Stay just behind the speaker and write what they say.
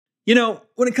You know,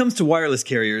 when it comes to wireless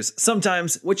carriers,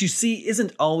 sometimes what you see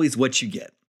isn't always what you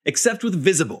get. Except with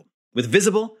Visible. With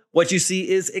Visible, what you see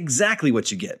is exactly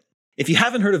what you get. If you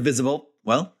haven't heard of Visible,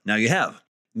 well, now you have.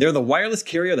 They're the wireless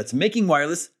carrier that's making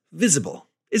wireless visible.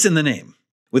 It's in the name.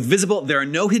 With Visible, there are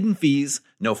no hidden fees,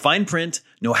 no fine print,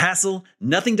 no hassle,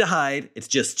 nothing to hide. It's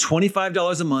just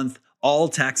 $25 a month, all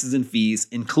taxes and fees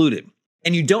included.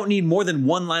 And you don't need more than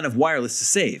one line of wireless to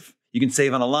save. You can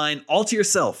save on a line all to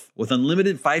yourself with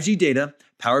unlimited 5G data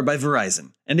powered by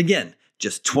Verizon. And again,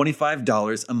 just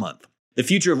 $25 a month. The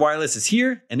future of wireless is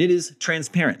here, and it is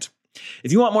transparent.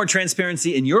 If you want more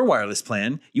transparency in your wireless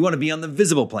plan, you want to be on the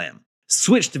Visible plan.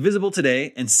 Switch to Visible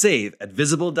today and save at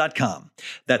Visible.com.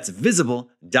 That's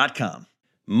Visible.com.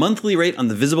 Monthly rate on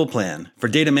the Visible plan. For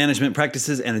data management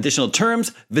practices and additional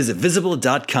terms, visit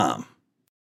Visible.com.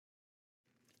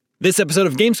 This episode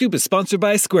of GameScoop is sponsored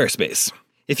by Squarespace.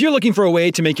 If you're looking for a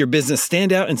way to make your business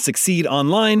stand out and succeed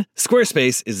online,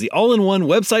 Squarespace is the all-in-one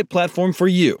website platform for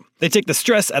you. They take the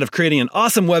stress out of creating an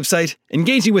awesome website,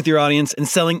 engaging with your audience, and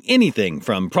selling anything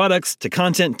from products to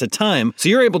content to time, so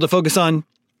you're able to focus on,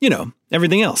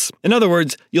 everything else. In other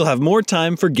words, you'll have more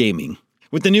time for gaming.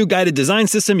 With the new guided design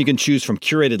system, you can choose from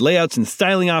curated layouts and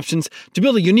styling options to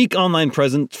build a unique online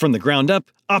presence from the ground up,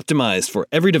 optimized for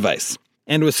every device.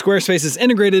 And with Squarespace's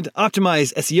integrated,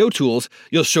 optimized SEO tools,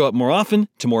 you'll show up more often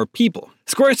to more people.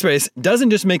 Squarespace doesn't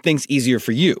just make things easier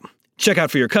for you. Checkout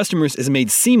for your customers is made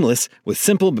seamless with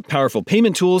simple but powerful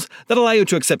payment tools that allow you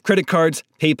to accept credit cards,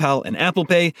 PayPal, and Apple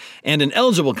Pay, and in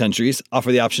eligible countries,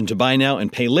 offer the option to buy now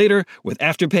and pay later with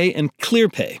Afterpay and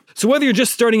ClearPay. So whether you're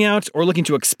just starting out or looking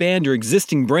to expand your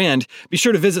existing brand, be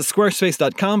sure to visit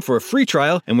squarespace.com for a free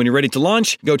trial, and when you're ready to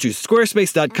launch, go to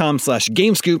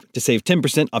squarespace.com/gamescoop to save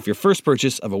 10% off your first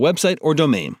purchase of a website or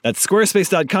domain. That's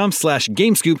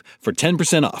squarespace.com/gamescoop for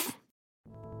 10% off.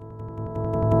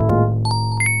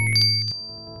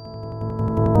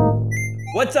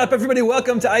 What's up, everybody?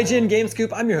 Welcome to IGN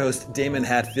GameScoop. I'm your host, Damon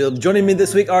Hatfield. Joining me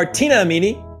this week are Tina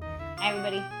Amini. Hi,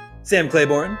 everybody. Sam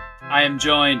Claiborne. I am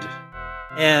joined.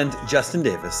 And Justin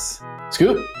Davis.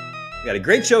 Scoop. We got a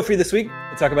great show for you this week.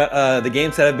 We talk about the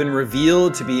games that have been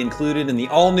revealed to be included in the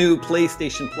all-new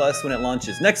PlayStation Plus when it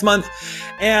launches next month.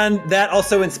 And that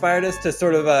also inspired us to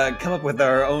sort of come up with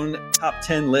our own top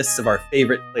 10 lists of our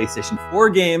favorite PlayStation 4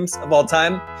 games of all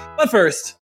time. But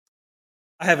first,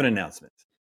 I have an announcement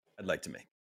I'd like to make.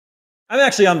 I'm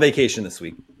actually on vacation this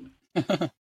week.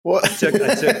 What?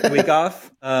 I took a week off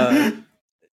to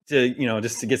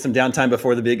just to get some downtime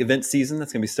before the big event season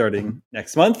that's going to be starting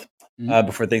next month.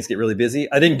 Before things get really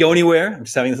busy. I didn't go anywhere. I'm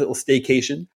just having this little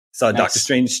staycation. Saw Doctor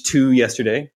Strange 2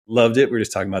 yesterday. Loved it. We were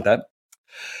just talking about that.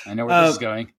 I know where this is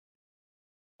going.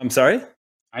 I'm sorry?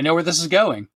 I know where this is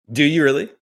going. Do you really?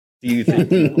 Do you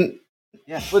think?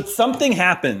 Yeah. But something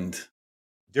happened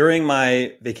during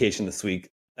my vacation this week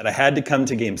that I had to come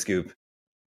to GameScoop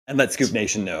and let Scoop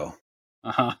Nation know.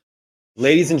 Uh-huh.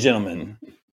 Ladies and gentlemen,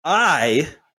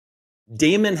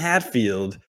 Damon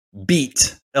Hatfield,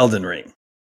 beat Elden Ring.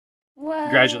 What?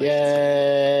 Congratulations.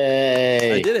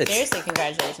 Yay. I did it. Seriously,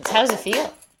 congratulations. How does it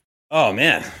feel? Oh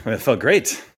man, it felt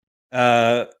great.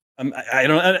 I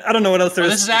don't know what else there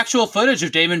is. This is actual footage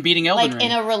of Damon beating Elden Ring.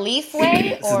 In a relief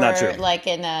way, This is not true. like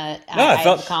in a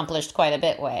I've accomplished quite a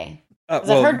bit way? Well,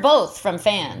 I've heard both from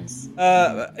fans.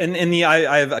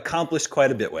 I've accomplished quite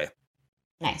a bit way.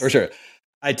 Nice. For sure.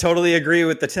 I totally agree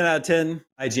with the 10 out of 10.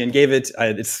 IGN gave it.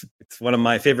 It's one of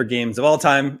my favorite games of all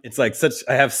time. It's like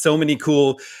I have so many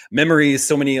cool memories.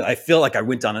 I feel like I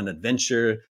went on an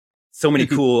adventure. So many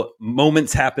cool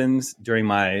moments happened during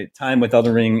my time with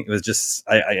Elden Ring. It was just,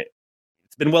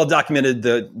 it's been well documented,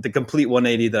 the complete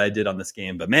 180 that I did on this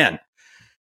game. But man,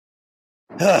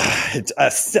 it's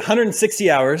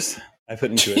 160 hours I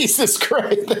put into it. Jesus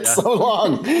Christ, that's so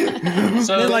long.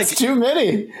 So That's too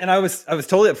many. And I was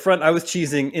totally upfront. I was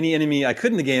cheesing any enemy I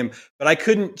could in the game, but I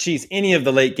couldn't cheese any of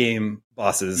the late game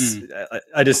bosses.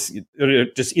 I just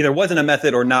either wasn't a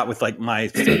method or not with like my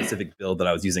specific build that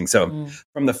I was using. So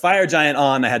from the Fire Giant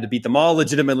on, I had to beat them all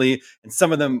legitimately, and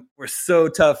some of them were so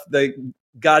tough. The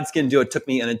Godskin duo took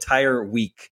me an entire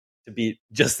week to beat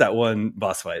just that one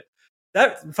boss fight.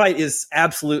 That fight is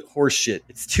absolute horseshit.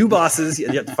 It's two bosses you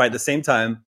have to fight at the same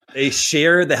time. They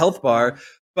share the health bar,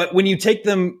 but when you defeat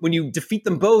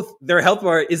them both, their health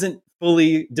bar isn't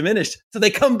fully diminished. So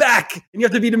they come back and you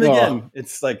have to beat them again.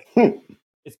 It's like,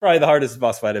 it's probably the hardest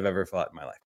boss fight I've ever fought in my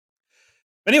life.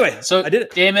 But anyway, so I did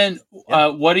it. Damon,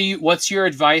 what's your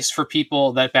advice for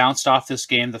people that bounced off this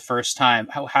game the first time?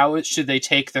 How should they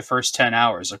take the first 10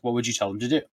 hours? Like, what would you tell them to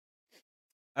do?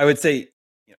 I would say,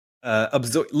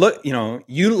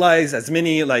 utilize as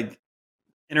many like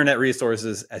internet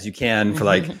resources as you can for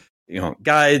like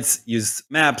guides, use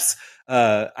maps.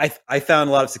 I found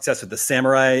a lot of success with the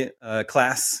samurai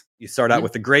class. You start out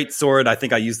with a great sword. I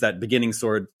think I used that beginning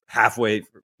sword halfway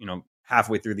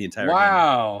through the entire game.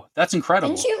 Wow, that's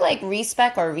incredible. Didn't you like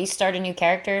respec or restart a new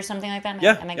character or something like that?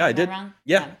 I did. Wrong?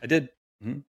 Yeah, I did.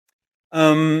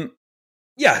 Mm-hmm.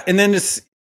 Yeah, and then just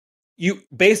you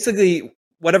basically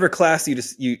whatever class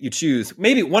you choose.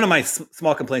 Maybe one of my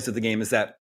small complaints with the game is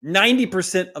that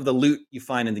 90% of the loot you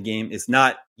find in the game is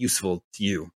not useful to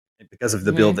you because of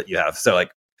the build that you have. So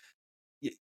like,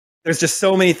 there's just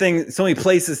so many things, so many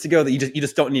places to go that you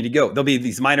just don't need to go. There'll be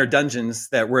these minor dungeons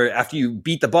that where after you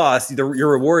beat the boss,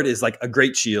 your reward is like a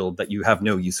great shield that you have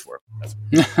no use for.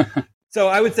 So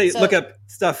I would say look up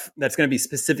stuff that's going to be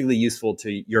specifically useful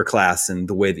to your class and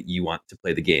the way that you want to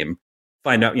play the game.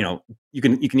 Find out, you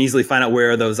can easily find out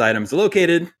where those items are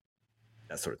located,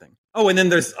 that sort of thing. Oh, and then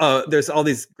there's all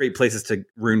these great places to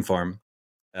rune farm,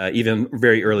 even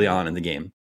very early on in the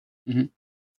game. Mm-hmm.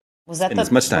 Was that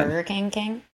the Burger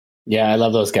King? Yeah, I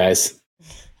love those guys.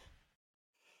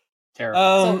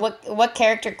 Terrible. So what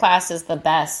character class is the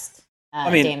best,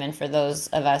 Damon, for those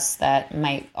of us that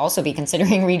might also be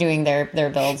considering redoing their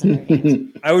builds and their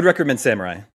games? I would recommend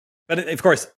Samurai. But of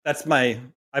course, this is my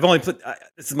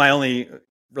only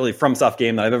really FromSoft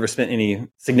game that I've ever spent any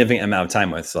significant amount of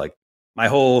time with. So like my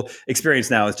whole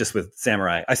experience now is just with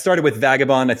Samurai. I started with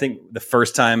Vagabond. I think the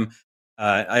first time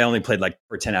I only played like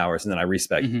for 10 hours and then I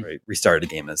restarted the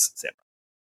game as Samurai.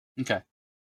 Okay.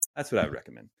 That's what I would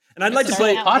recommend. And I'd like to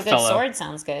play Podfellow. Sword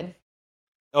sounds good.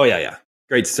 Oh yeah.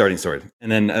 Great starting sword. And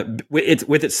then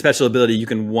with its special ability, you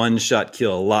can one-shot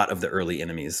kill a lot of the early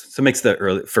enemies. So it makes the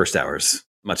early first hours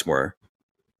much more.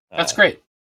 That's great.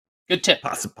 Good tip.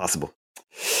 Possible.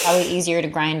 Probably easier to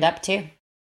grind up too.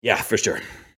 Yeah, for sure.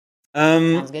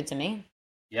 Sounds good to me.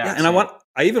 Yeah, and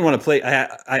I even want to play.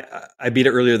 I beat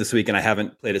it earlier this week, and I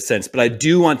haven't played it since. But I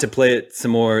do want to play it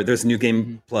some more. There's New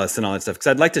Game Plus and all that stuff because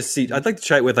I'd like to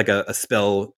try it with like a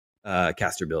spell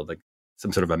caster build, like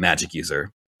some sort of a magic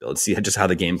user build. See just how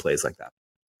the game plays like that.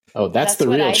 Oh, that's the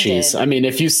real cheese. I mean,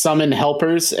 if you summon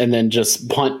helpers and then just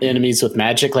punt enemies with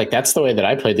magic, like that's the way that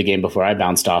I played the game before I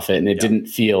bounced off it, and it didn't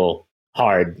feel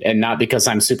hard. And not because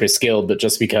I'm super skilled, but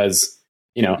just because.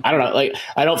 I don't know. Like,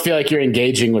 I don't feel like you're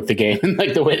engaging with the game in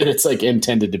like the way that it's like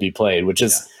intended to be played, which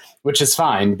is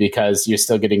fine because you're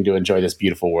still getting to enjoy this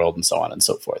beautiful world and so on and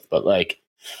so forth. But like,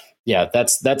 yeah,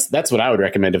 that's what I would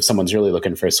recommend if someone's really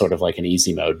looking for sort of like an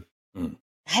easy mode.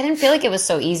 I didn't feel like it was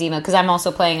so easy because I'm also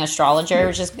playing Astrologer,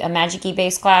 which is a magic-y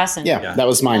based class. And that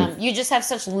was mine. You just have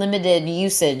such limited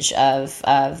usage of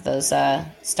those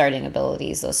starting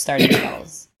abilities, those starting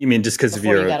spells. You mean just because of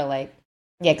your? You gotta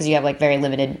because you have like very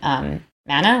limited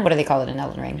mana. What do they call it in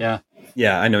Elden Ring?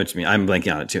 Yeah, I know what you mean. I'm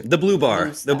blanking on it too. The blue bar.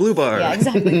 Yeah,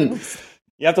 exactly.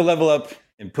 You have to level up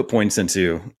and put points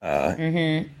into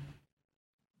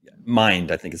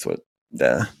mind, I think is what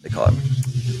they call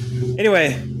it.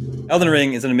 Anyway, Elden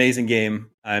Ring is an amazing game.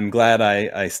 I'm glad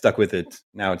I stuck with it.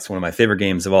 Now it's one of my favorite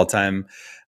games of all time.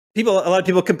 A lot of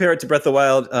people compare it to Breath of the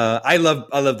Wild. I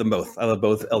love them both. I love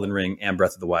both Elden Ring and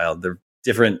Breath of the Wild. They're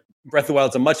different. Breath of the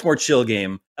Wild is a much more chill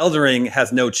game. Elden Ring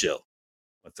has no chill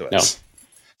whatsoever. No.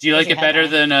 Do you like it better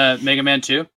than Mega Man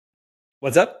 2?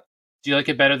 What's up? Do you like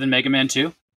it better than Mega Man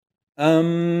 2?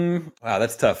 Wow,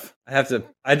 that's tough.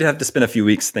 I'd have to spend a few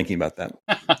weeks thinking about that.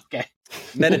 Okay.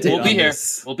 Meditate. We'll be here.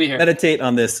 This. We'll be here. Meditate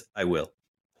on this. I will.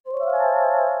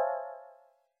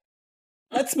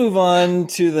 Let's move on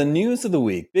to the news of the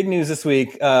week. Big news this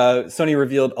week. Sony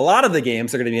revealed a lot of the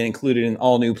games are going to be included in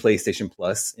all new PlayStation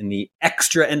Plus in the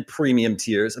extra and premium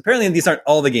tiers. Apparently, these aren't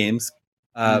all the games,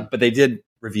 but they did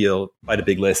reveal quite a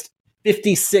big list.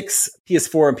 56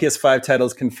 PS4 and PS5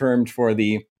 titles confirmed for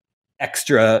the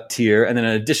extra tier, and then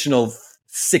an additional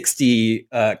 60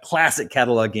 classic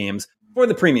catalog games for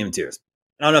the premium tiers.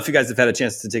 I don't know if you guys have had a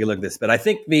chance to take a look at this, but I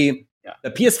think the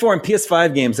PS4 and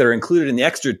PS5 games that are included in the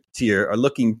extra tier are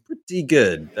looking pretty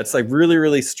good. That's like really,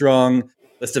 really strong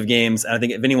list of games. And I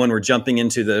think if anyone were jumping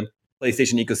into the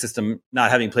PlayStation ecosystem, not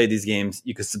having played these games,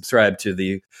 you could subscribe to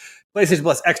the PlayStation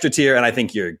Plus extra tier, and I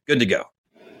think you're good to go.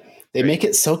 They make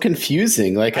it so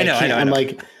confusing. Like I know. I'm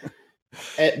like,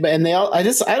 and they all.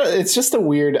 It's just a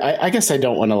weird. I guess I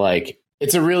don't want to like.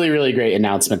 It's a really, really great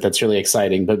announcement. That's really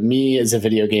exciting. But me as a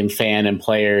video game fan and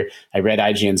player, I read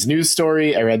IGN's news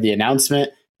story. I read the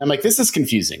announcement. I'm like, this is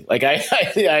confusing. Like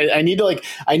I need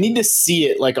to see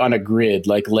it like on a grid,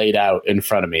 like laid out in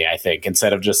front of me, I think,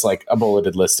 instead of just like a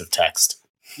bulleted list of text.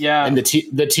 Yeah. And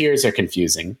the tiers are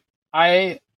confusing.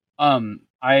 I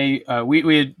we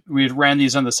had ran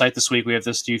these on the site this week. We have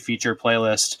this new feature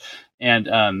playlist,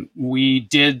 and we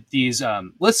did these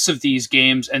lists of these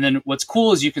games. And then what's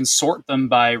cool is you can sort them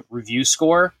by review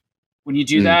score when you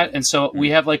do that. And so we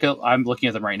have I'm looking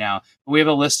at them right now. We have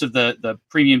a list of the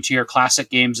premium tier classic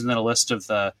games, and then a list of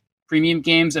the premium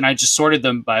games. And I just sorted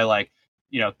them by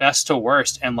best to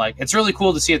worst. And it's really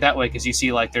cool to see it that way, because you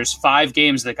see there's 5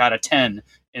 games that got a 10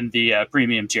 in the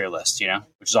premium tier list,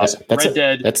 which is awesome. Red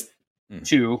Dead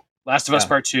 2, Last of Us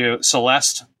Part 2,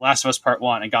 Celeste, Last of Us Part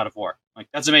 1, and God of War.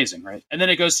 That's amazing, right? And then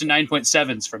it goes to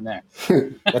 9.7s from there.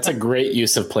 That's a great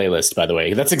use of playlist, by the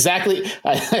way. That's exactly,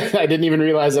 I didn't even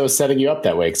realize I was setting you up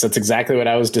that way, because that's exactly what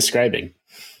I was describing.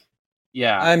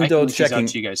 Yeah, I'm double checking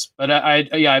to you guys,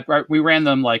 but we ran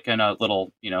them in a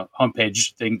little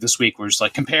homepage thing this week. We're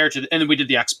just compared to, and then we did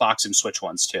the Xbox and Switch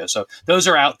ones too. So those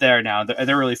are out there now.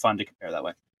 They're really fun to compare that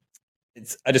way.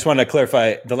 I just wanted to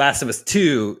clarify: The Last of Us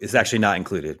 2 is actually not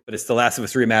included, but it's The Last of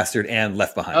Us Remastered and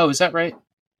Left Behind. Oh, is that right?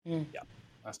 Yeah,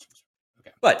 Last of Us.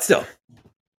 Okay, but still,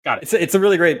 got it. It's a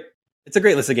really great. It's a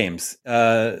great list of games.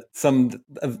 Some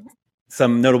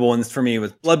notable ones for me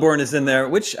was Bloodborne is in there,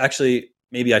 which actually.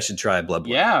 Maybe I should try Bloodborne.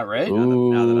 Yeah, right.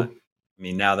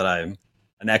 Now that I'm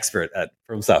an expert at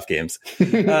FromSoft games,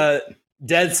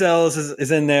 Dead Cells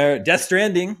is in there. Death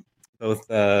Stranding, both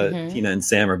Tina and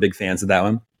Sam are big fans of that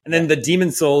one. And then the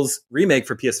Demon Souls remake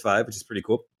for PS5, which is pretty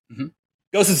cool. Mm-hmm.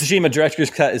 Ghost of Tsushima Director's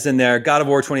Cut is in there. God of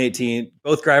War 2018,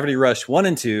 both Gravity Rush 1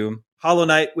 and 2, Hollow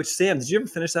Knight. Which Sam, did you ever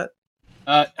finish that?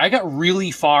 I got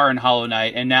really far in Hollow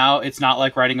Knight, and now it's not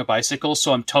like riding a bicycle,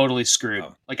 so I'm totally screwed.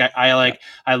 Oh.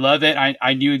 I love it.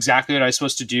 I knew exactly what I was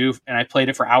supposed to do, and I played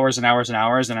it for hours and hours and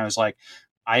hours, and I was like,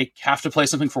 I have to play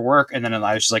something for work, and then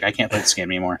I was just like, I can't play this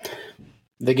game anymore.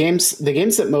 The games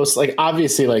that most,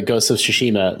 obviously, Ghost of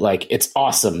Tsushima, it's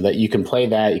awesome that you can play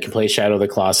that. You can play Shadow of the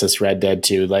Colossus, Red Dead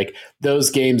 2.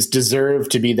 Those games deserve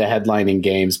to be the headlining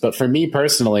games. But for me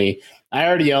personally, I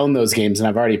already own those games and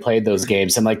I've already played those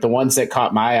games. And the ones that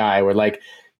caught my eye were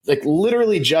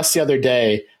literally just the other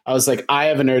day, I was like, I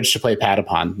have an urge to play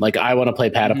Patapon. I want to play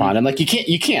Patapon. And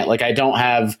you can't, I don't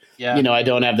have, I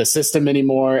don't have the system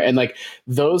anymore. And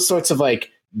those sorts of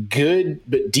good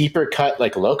but deeper cut,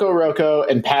 Loco Roco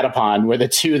and Patapon were the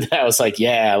two that I was like,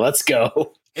 yeah, let's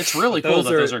go. It's really cool that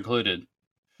those are included.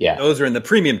 Yeah, those are in the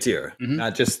premium tier,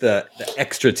 not just the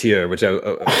extra tier, which I'm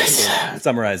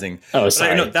summarizing. Oh,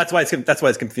 sorry. I know that's why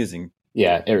it's confusing.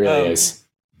 Yeah, it really is.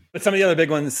 But some of the other big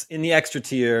ones in the extra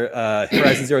tier: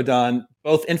 Horizon Zero Dawn,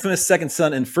 both Infamous Second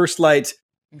Son and First Light,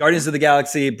 Guardians of the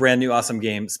Galaxy, brand new awesome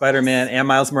game, Spider-Man and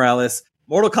Miles Morales,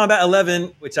 Mortal Kombat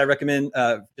 11, which I recommend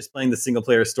just playing the single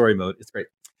player story mode. It's great.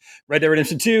 Red Dead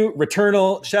Redemption 2,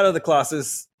 Returnal, Shadow of the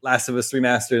Colossus, Last of Us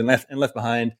Remastered, and Left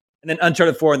Behind. And then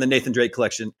Uncharted 4 and the Nathan Drake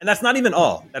collection. And that's not even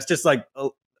all. That's just a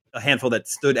handful that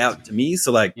stood out to me.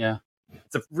 So it's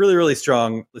a really, really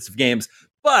strong list of games.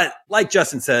 But like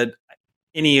Justin said,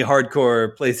 any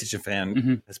hardcore PlayStation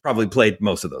fan has probably played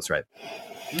most of those, right?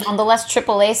 On the less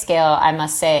AAA scale, I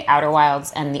must say Outer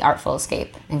Wilds and The Artful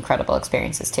Escape. Incredible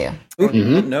experiences too.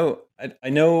 No, I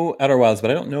know Outer Wilds, but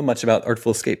I don't know much about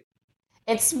Artful Escape.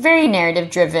 It's very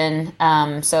narrative driven,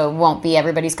 so it won't be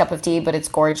everybody's cup of tea, but it's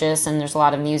gorgeous and there's a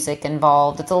lot of music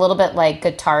involved. It's a little bit like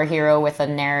Guitar Hero with a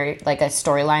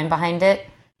storyline behind it.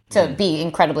 To be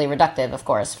incredibly reductive, of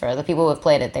course. For the people who have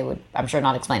played it, they would, I'm sure,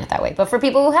 not explain it that way. But for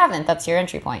people who haven't, that's your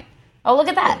entry point. Oh, look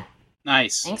at that.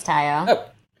 Nice. Thanks, Tayo. Oh.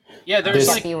 Yeah,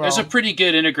 there's a pretty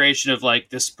good integration of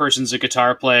this person's a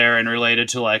guitar player and related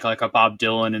to like a Bob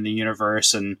Dylan in the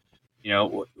universe, and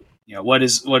what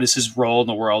is his role in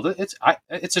the world.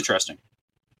 It's interesting.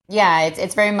 Yeah,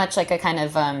 it's very much like a kind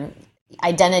of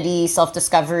identity,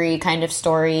 self-discovery kind of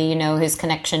story. His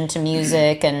connection to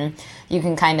music, and you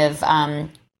can kind of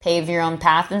pave your own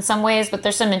path in some ways. But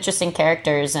there's some interesting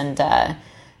characters and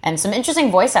some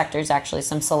interesting voice actors. Actually,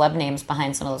 some celeb names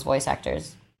behind some of those voice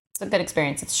actors. It's a good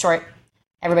experience. It's short.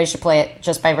 Everybody should play it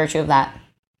just by virtue of that.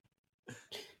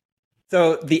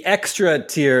 So the extra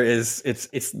tier is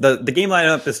it's the game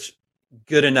lineup is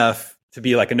good enough to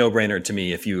be like a no-brainer to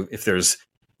me if there's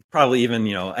probably even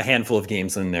a handful of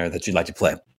games in there that you'd like to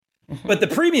play. But the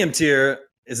premium tier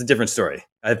is a different story.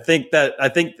 I think that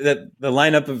the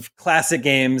lineup of classic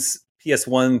games,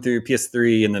 PS1 through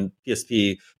PS3 and then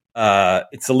PSP,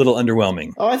 it's a little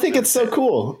underwhelming. Oh, I think it's so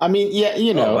cool. I mean, yeah,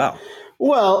 Oh, wow.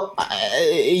 Well,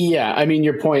 yeah. I mean,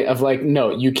 your point of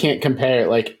no, you can't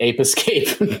compare Ape Escape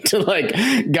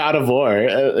to God of War,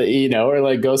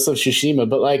 or Ghost of Tsushima.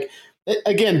 But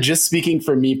again, just speaking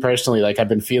for me personally, I've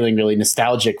been feeling really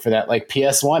nostalgic for that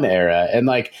PS1 era, and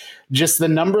just the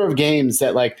number of games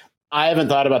that I haven't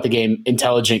thought about the game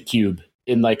Intelligent Cube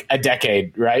in like a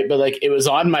decade, right? But like it was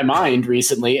on my mind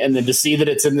recently, and then to see that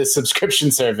it's in this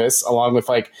subscription service along with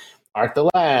like Art the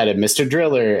Lad and Mr.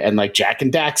 Driller and like Jack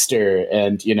and Daxter,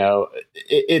 and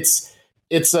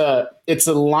it's a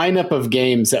lineup of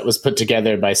games that was put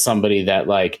together by somebody that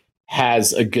like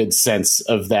has a good sense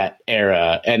of that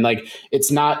era, and like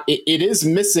it is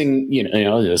missing,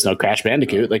 there's no Crash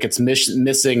Bandicoot, like it's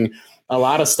missing a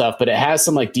lot of stuff, but it has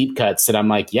some like deep cuts that I'm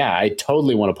like, yeah, I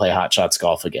totally want to play Hot Shots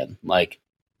Golf again. Like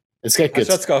it's got good.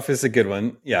 Hot Shots Golf is a good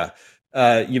one. Yeah.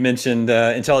 You mentioned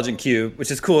Intelligent Qube,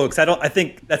 which is cool because I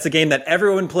think that's a game that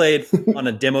everyone played on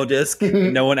a demo disc.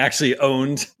 No one actually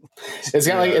owned. It's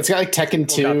got like Tekken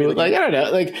 2. Like I don't know.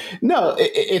 Like no,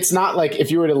 it's not like if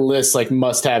you were to list like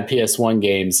must-have PS1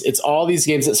 games. It's all these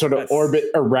games that sort of orbit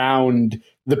around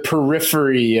the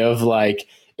periphery of like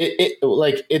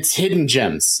like it's hidden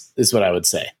gems is what I would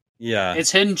say. Yeah,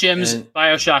 it's hidden gems.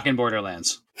 BioShock and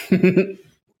Borderlands.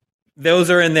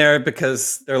 Those are in there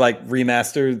because they're like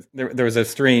remastered. There was a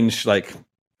strange like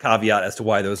caveat as to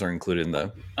why those are included in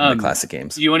the classic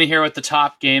games. You want to hear what the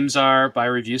top games are by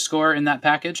review score in that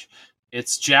package?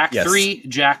 It's Jak 3,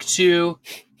 Jak 2,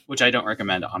 which I don't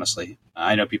recommend, honestly.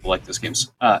 I know people like those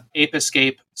games. Ape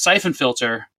Escape, Siphon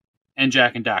Filter, and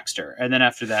Jak and Daxter. And then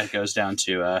after that, it goes down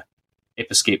to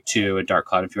Ape Escape 2 and Dark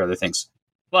Cloud and a few other things.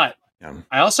 But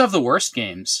I also have the worst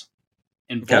games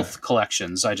in both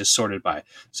collections. I just sorted by.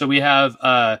 So we have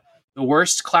the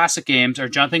worst classic games are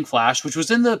Jumping Flash, which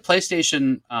was in the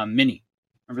PlayStation Mini.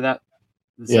 Remember that?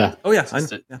 Yeah.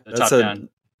 The top-down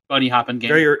bunny hopping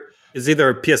game. Is either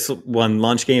a PS1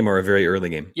 launch game or a very early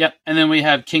game. Yep. And then we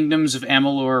have Kingdoms of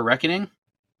Amalur Reckoning.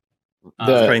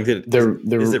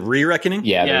 Is it Re-Reckoning?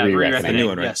 Yeah, the Re-Reckoning. The new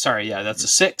one, right? Yeah, sorry. Yeah, that's a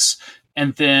 6.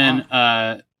 And then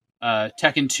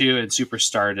Tekken 2 and Super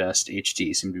Stardust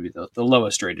HD seem to be the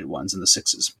lowest rated ones in the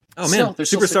 6s. Oh man,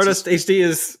 Super Stardust HD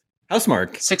is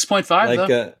housemark 6.5.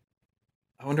 Though.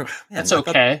 I wonder. That's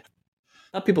okay.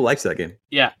 Not people liked that game.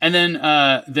 Yeah, and then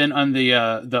on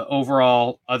the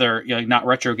overall other not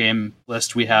retro game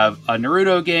list, we have a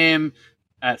Naruto game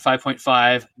at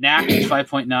 5.5, Knack at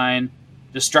 5.9,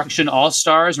 Destruction All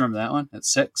Stars. Remember that one at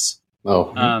 6.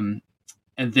 Oh.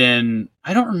 And then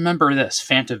I don't remember this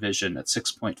Fantavision at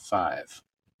 6.5.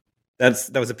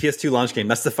 That was a PS2 launch game.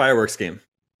 That's the fireworks game.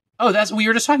 Oh, we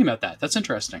were just talking about that. That's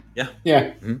interesting. Yeah.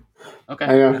 Mm-hmm. Okay.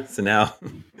 I know. Yeah, so now,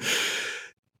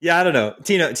 I don't know.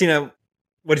 Tina,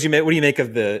 what do you make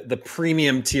of the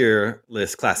premium tier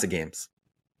list classic games?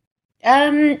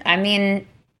 I mean,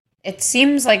 it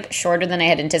seems like shorter than I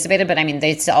had anticipated, but I mean,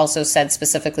 they also said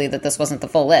specifically that this wasn't the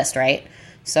full list, right?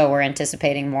 So we're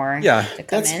anticipating more to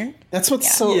come in. That's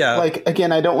what's like,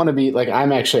 again, I don't want to be like, I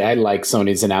like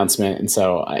Sony's announcement. And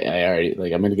so I already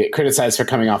like, I'm going to get criticized for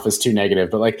coming off as too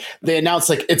negative, but like they announced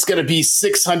like, it's going to be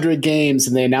 600 games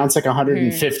and they announced like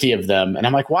 150 of them. And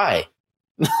I'm like, why?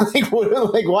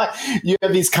 what? You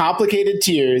have these complicated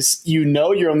tiers.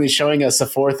 You're only showing us a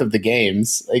fourth of the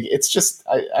games. Like, it's just,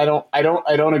 I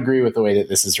don't agree with the way that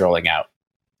this is rolling out.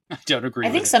 I don't agree. I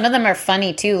think some of them are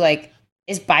funny too. Like,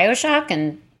 is BioShock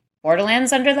and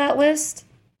Borderlands under that list?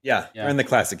 Yeah, they're in the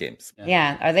classic games.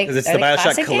 Yeah, are they? Because it's the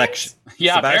BioShock collection. Games?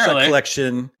 Yeah, it's the BioShock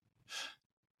collection.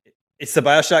 It's the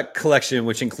BioShock collection,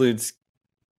 which includes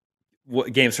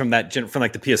games from like the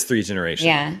PS3 generation.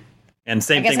 Yeah, and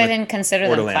same. I guess thing I didn't consider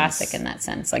them classic in that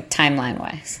sense, like timeline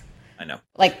wise. I know,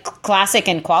 like classic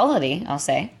in quality. I'll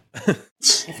say.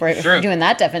 If we're doing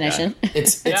that definition,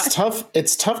 it's tough.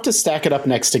 It's tough to stack it up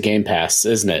next to Game Pass,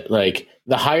 isn't it? Like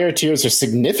the higher tiers are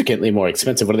significantly more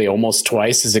expensive. What are they? Almost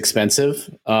twice as expensive.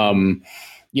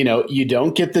 You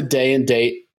don't get the day and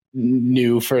date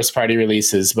new first party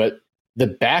releases, but the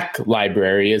back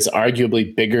library is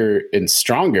arguably bigger and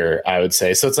stronger, I would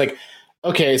say. So it's like,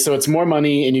 okay, so it's more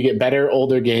money and you get better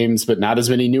older games, but not as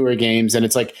many newer games. And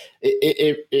it's like,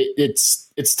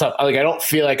 it's tough. Like, I don't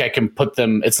feel like I can put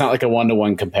them. It's not like a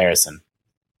 1-to-1 comparison.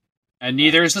 And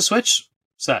neither is the Switch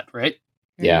set, right?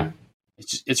 Yeah.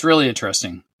 It's really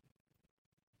interesting.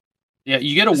 Yeah.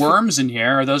 You get a Worms in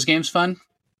here. Are those games fun?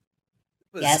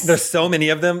 Yes. There's so many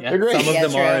of them. Yeah. Some of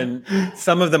them are, and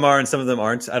some of them are, and some of them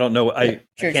aren't. I don't know. I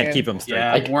can't keep them straight.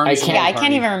 Yeah, Worms. I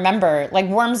can't even remember. Like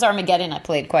Worms Armageddon, I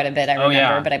played quite a bit. I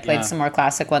remember, but I played some more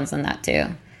classic ones than that too.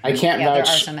 I can't vouch.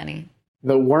 There are so many.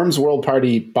 The Worms World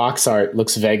Party box art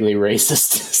looks vaguely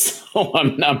racist, so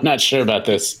I'm not sure about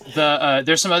this.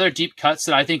 There's some other deep cuts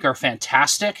that I think are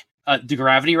fantastic. The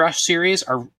Gravity Rush series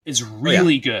is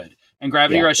really good. And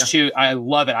Gravity Rush 2, I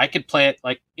love it. I could play it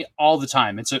like all the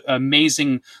time. It's an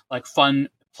amazing, like fun,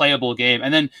 playable game.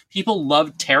 And then people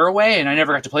loved Tearaway, and I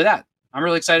never got to play that. I'm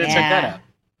really excited to check that out.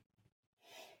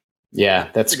 Yeah,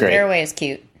 that's great. Tearaway is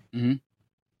cute. Mm-hmm.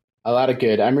 A lot of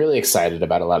good. I'm really excited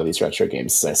about a lot of these retro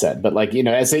games, as I said. But like,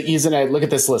 as I look at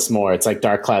this list more, it's like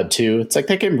Dark Cloud 2. It's like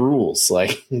that game rules.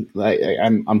 Like,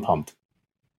 I'm pumped.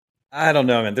 I don't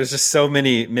know, man. There's just so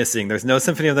many missing. There's no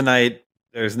Symphony of the Night.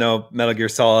 There's no Metal Gear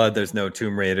Solid. There's no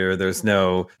Tomb Raider. There's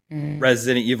no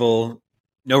Resident Evil.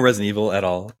 No Resident Evil at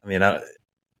all. I mean,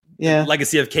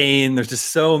 Legacy of Kain. There's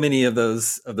just so many of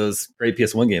those great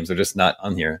PS1 games are just not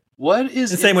on here.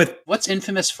 What's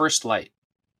Infamous First Light?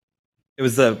 It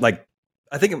was I don't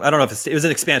know if it was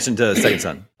an expansion to Second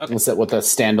Son. Okay. Was that with a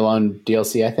standalone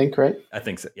DLC? I think, right? I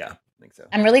think so. Yeah, I think so.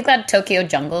 I'm really glad Tokyo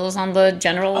Jungle is on the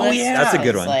general list. Yeah, that's a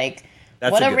good one.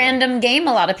 What a random game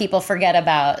a lot of people forget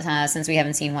about since we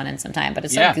haven't seen one in some time. But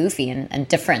it's so goofy and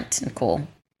different and cool.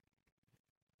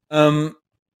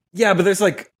 Yeah, but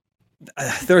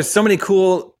there's so many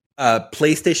cool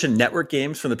PlayStation Network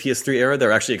games from the PS3 era that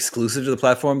are actually exclusive to the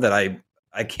platform that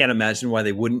I can't imagine why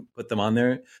they wouldn't put them on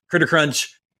there. Critter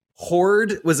Crunch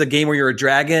Horde was a game where you're a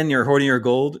dragon, you're hoarding your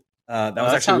gold. That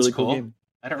was actually a really cool game.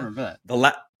 I don't remember that.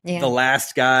 The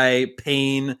Last Guy,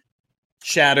 Pain,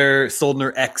 Shatter,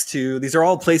 Soldner X2. These are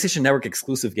all PlayStation Network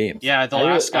exclusive games. Yeah, The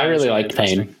Last Guy. I really liked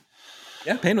Pain.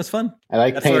 Yeah, Pain was fun. I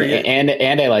like Pain,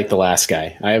 and I like The Last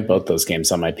Guy. I have both those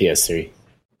games on my PS3.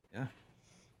 Yeah.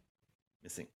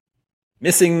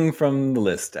 Missing from the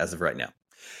list as of right now.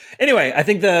 Anyway, I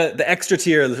think the extra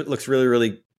tier looks really,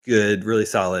 really good, really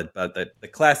solid. But the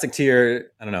classic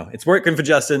tier, I don't know. It's working for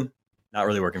Justin, not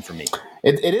really working for me.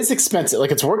 It is expensive.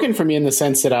 Like, it's working for me in the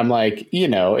sense that I'm like,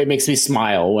 it makes me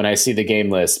smile when I see the game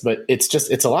list. But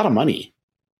it's a lot of money.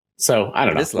 So I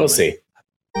don't know. We'll see.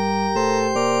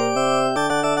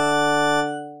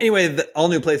 Anyway, the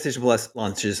all-new PlayStation Plus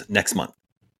launches next month.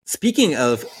 Speaking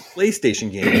of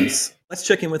PlayStation games, let's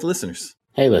check in with listeners.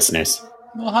 Hey, listeners.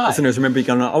 Well, hi. Listeners, remember you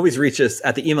can always reach us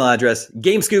at the email address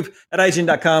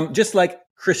gamescoop@ign.com, just like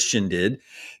Christian did.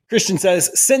 Christian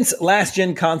says, since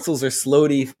last-gen consoles are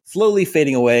slowly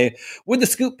fading away, would the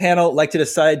Scoop panel like to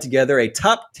decide together a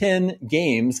top 10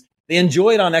 games they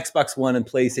enjoyed on Xbox One and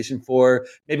PlayStation 4?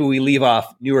 Maybe we leave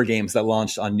off newer games that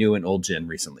launched on new and old gen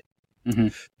recently. Mm-hmm.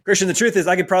 Christian, the truth is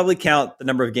I could probably count the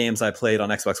number of games I played on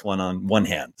Xbox One on one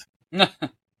hand.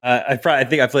 I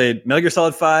think I played Metal Gear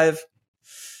Solid 5,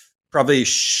 probably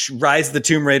Rise of the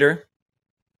Tomb Raider,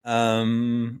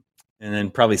 and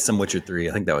then probably some Witcher 3.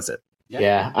 I think that was it.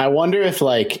 Yeah. I wonder if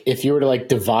you were to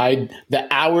divide the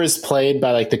hours played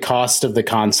by the cost of the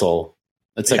console,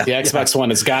 it's the Xbox One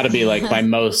has got to be by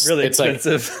most. Really it's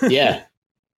expensive. Yeah.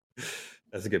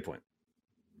 That's a good point.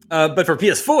 But for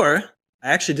PS4, I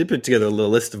actually did put together a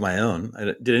little list of my own.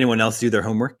 Did anyone else do their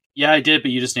homework? Yeah, I did, but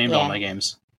you just named all my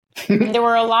games. There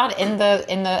were a lot in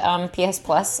the PS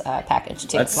Plus package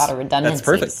too. A lot of redundancies.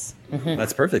 That's perfect. Mm-hmm.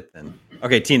 That's perfect then.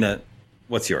 Okay, Tina,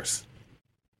 what's yours?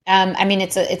 I mean,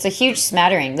 it's a huge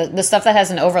smattering. The stuff that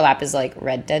has an overlap is like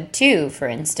Red Dead 2, for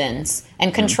instance,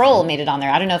 and Control made it on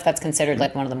there. I don't know if that's considered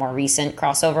one of the more recent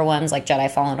crossover ones, like Jedi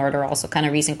Fallen Order, also kind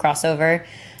of recent crossover.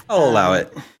 I'll allow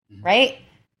it. Right?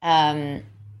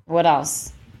 What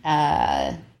else?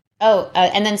 And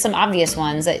then some obvious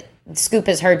ones that Scoop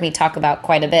has heard me talk about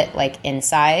quite a bit, like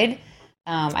Inside.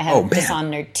 I have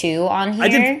Dishonored 2 on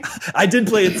here. I did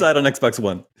play Inside on Xbox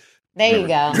One. There you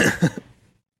go.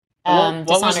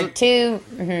 Dishonored 2.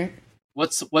 Mm-hmm.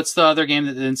 What's the other game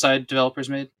that the Inside developers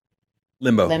made?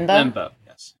 Limbo,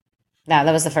 yes. No,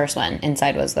 that was the first one.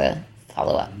 Inside was the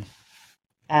follow-up.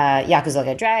 Yakuza Like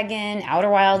a Dragon. Outer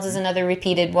Wilds is another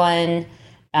repeated one.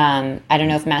 I don't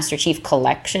know if Master Chief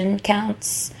Collection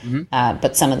counts,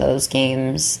 but some of those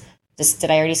games.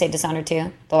 Did I already say Dishonored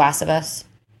 2? The Last of Us?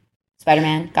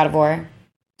 Spider-Man? God of War?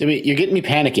 You're getting me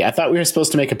panicky. I thought we were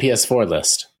supposed to make a PS4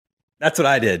 list. That's what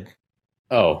I did.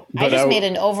 Oh. I just made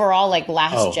an overall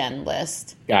last-gen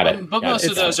list. Got it. But most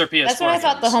of those are PS4 That's what I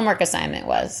thought games. the homework assignment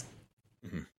was.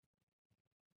 Mm-hmm.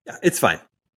 Yeah, it's fine.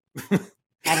 I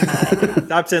don't know.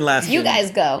 Top 10 last. You guys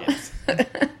go. Yes.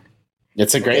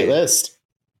 It's a great list.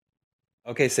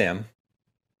 Okay, Sam.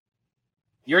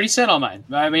 You already said all mine.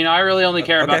 I mean, I really only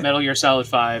care about Metal Gear Solid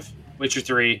 5, Witcher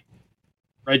 3,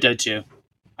 Red Dead 2.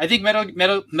 I think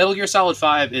Metal Gear Solid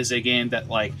 5 is a game that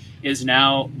is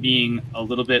now being a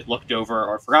little bit looked over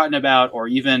or forgotten about, or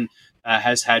even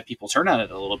has had people turn on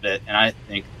it a little bit. And I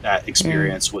think that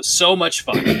experience was so much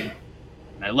fun, and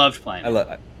I loved playing. I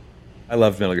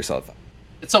love Metal Gear Solid 5.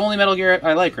 It's the only Metal Gear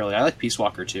I like. Really, I like Peace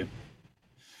Walker too.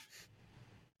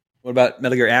 What about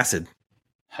Metal Gear Acid?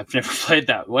 I've never played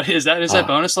that. What is that? Is that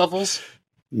bonus levels?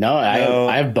 No,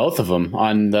 I have both of them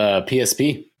on the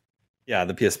PSP. Yeah,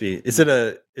 the PSP.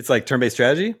 It's like turn-based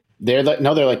strategy? They're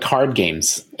like card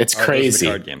games. It's crazy.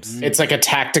 Card games. It's like a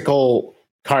tactical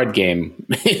card game.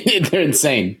 They're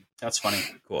insane. That's funny.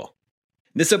 Cool.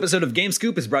 This episode of Game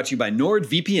Scoop is brought to you by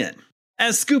NordVPN.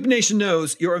 As Scoop Nation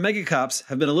knows, your Omega Cops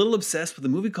have been a little obsessed with a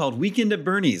movie called Weekend at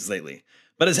Bernie's lately.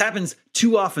 But as happens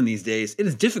too often these days, it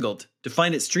is difficult to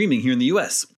find it streaming here in the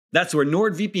US. That's where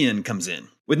NordVPN comes in.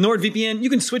 With NordVPN, you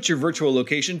can switch your virtual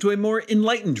location to a more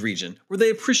enlightened region where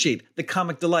they appreciate the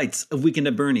comic delights of Weekend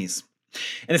at Bernie's.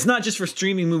 And it's not just for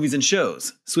streaming movies and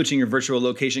shows. Switching your virtual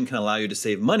location can allow you to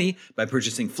save money by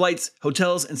purchasing flights,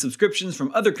 hotels, and subscriptions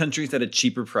from other countries at a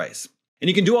cheaper price. And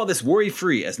you can do all this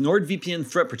worry-free as NordVPN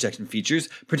threat protection features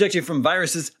protect you from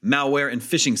viruses, malware, and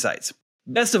phishing sites.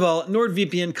 Best of all,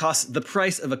 NordVPN costs the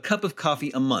price of a cup of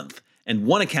coffee a month, and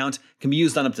one account can be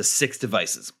used on up to 6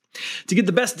 devices. To get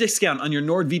the best discount on your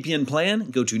NordVPN plan,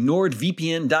 go to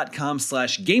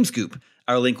nordvpn.com/gamescoop.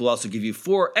 Our link will also give you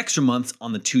 4 extra months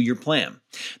on the 2-year plan.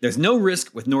 There's no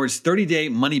risk with Nord's 30-day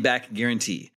money-back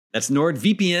guarantee. That's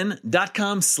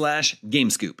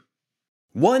nordvpn.com/gamescoop.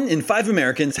 1 in 5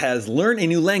 Americans has learn a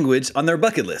new language on their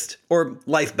bucket list, or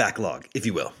life backlog, if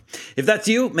you will. If that's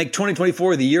you, make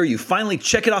 2024 the year you finally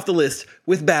check it off the list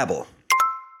with Babbel.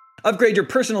 Upgrade your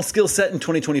personal skill set in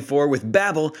 2024 with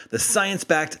Babbel, the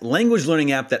science-backed language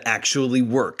learning app that actually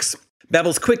works.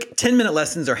 Babbel's quick 10-minute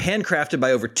lessons are handcrafted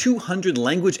by over 200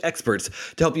 language experts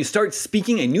to help you start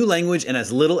speaking a new language in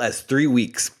as little as 3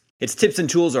 weeks. Its tips and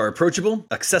tools are approachable,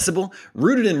 accessible,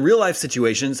 rooted in real-life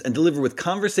situations, and delivered with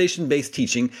conversation-based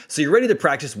teaching so you're ready to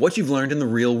practice what you've learned in the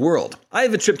real world. I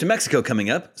have a trip to Mexico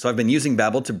coming up, so I've been using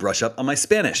Babbel to brush up on my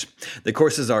Spanish. The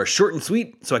courses are short and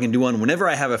sweet, so I can do one whenever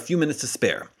I have a few minutes to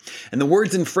spare. And the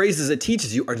words and phrases it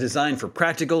teaches you are designed for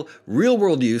practical,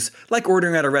 real-world use, like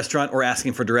ordering at a restaurant or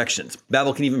asking for directions.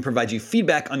 Babbel can even provide you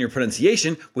feedback on your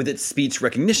pronunciation with its speech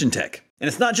recognition tech. And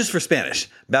it's not just for Spanish.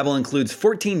 Babbel includes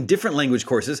 14 different language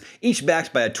courses, each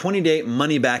backed by a 20-day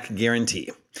money-back guarantee.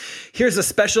 Here's a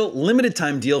special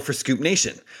limited-time deal for Scoop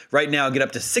Nation. Right now, get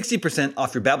up to 60%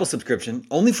 off your Babbel subscription,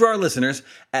 only for our listeners,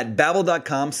 at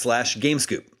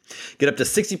babbel.com/gamescoop. Get up to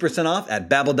 60% off at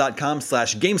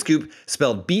babbel.com/gamescoop,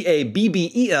 spelled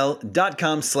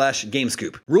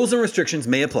BABBEL.com/gamescoop. Rules and restrictions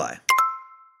may apply.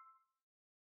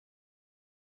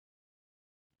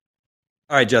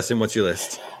 All right, Justin, what's your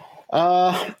list?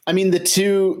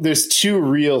 There's 2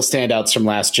 real standouts from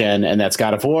last gen, and that's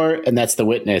God of War and that's The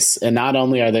Witness. And not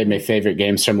only are they my favorite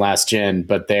games from last gen,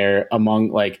 but they're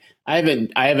among I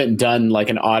haven't done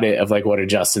an audit of what are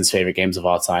Justin's favorite games of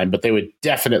all time, but they would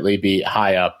definitely be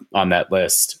high up on that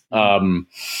list. And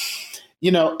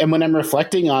when I'm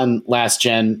reflecting on last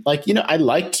gen, I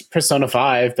liked Persona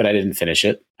 5, but I didn't finish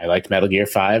it. I liked Metal Gear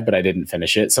 5, but I didn't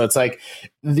finish it. So it's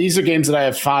these are games that I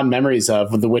have fond memories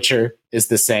of. The Witcher is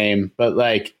the same, but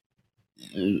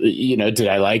did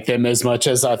I like them as much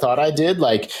as I thought I did?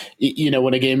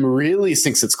 When a game really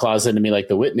sinks its claws into me, like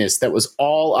The Witness, that was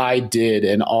all I did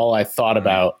and all I thought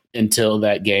about until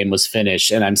that game was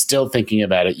finished. And I'm still thinking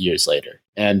about it years later.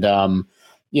 And,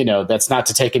 that's not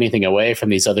to take anything away from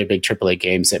these other big AAA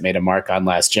games that made a mark on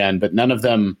last gen, but none of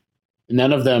them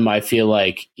I feel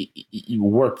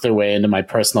worked their way into my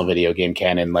personal video game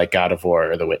canon like God of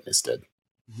War or The Witness did.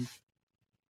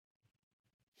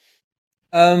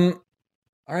 All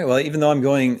right. Well, even though I'm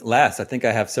going last, I think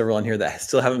I have several on here that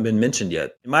still haven't been mentioned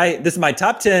yet. This is my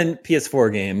top 10 PS4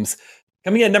 games.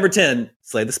 Coming in at number 10,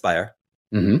 Slay the Spire.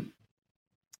 Mm-hmm.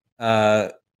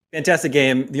 Fantastic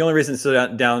game. The only reason it's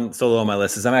still down so low on my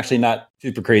list is I'm actually not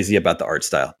super crazy about the art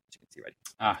style. As you can see right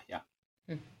here. Yeah.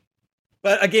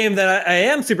 But a game that I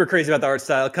am super crazy about the art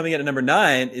style, coming in at number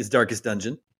 9, is Darkest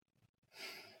Dungeon.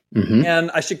 Mm-hmm.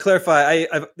 And I should clarify,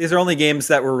 these are only games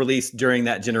that were released during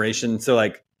that generation.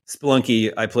 So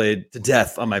Spelunky, I played to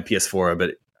death on my PS4,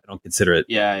 but I don't consider it.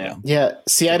 Yeah.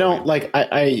 See, I don't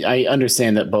I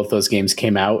understand that both those games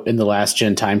came out in the last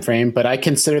gen timeframe, but I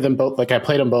consider them both I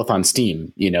played them both on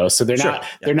Steam, so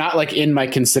they're not in my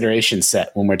consideration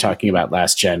set when we're talking about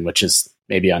last gen, which is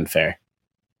maybe unfair.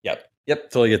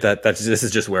 Yep, totally get that. This is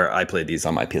just where I played these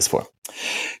on my PS4.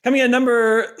 Coming in at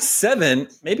number 7,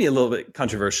 maybe a little bit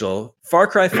controversial, Far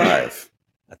Cry 5.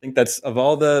 I think that's, of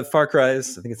all the Far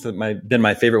Cries, I think it's been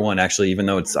my favorite one, actually, even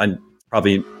though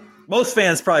most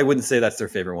fans probably wouldn't say that's their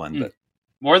favorite one. But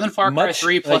more than Far Cry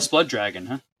 3 plus Blood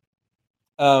Dragon,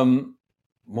 huh?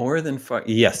 More than Far...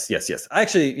 Yes.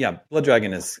 Actually, Blood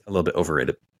Dragon is a little bit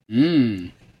overrated.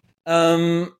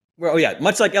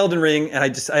 Much like Elden Ring, and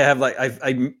I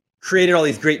created all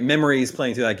these great memories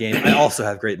playing through that game. I also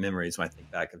have great memories when I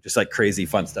think back of just crazy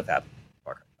fun stuff happening.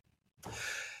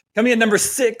 Coming in at number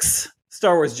 6,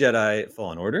 Star Wars Jedi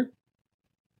Fallen Order.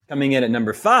 Coming in at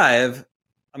number 5,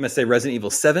 I'm going to say Resident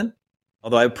Evil 7.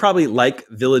 Although I probably like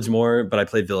Village more, but I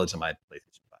played Village on my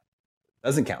PlayStation 5.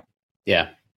 Doesn't count. Yeah.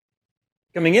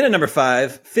 Coming in at number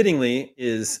 5, fittingly,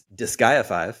 is Disgaea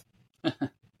 5.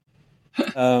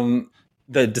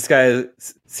 The Disgaea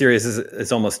series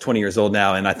is almost 20 years old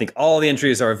now, and I think all the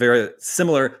entries are very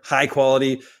similar, high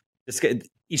quality.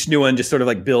 Each new one just sort of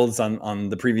like builds on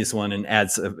the previous one and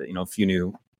adds a few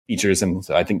new features. And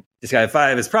so I think Disgaea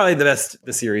 5 is probably the best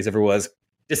the series ever was.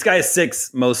 Disgaea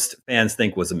 6, most fans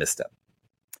think was a misstep.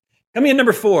 Coming in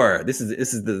number 4, this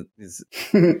is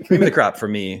cream of the crop for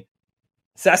me.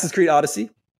 Assassin's Creed Odyssey.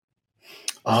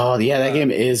 Oh yeah, that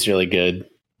game is really good.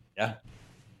 Yeah,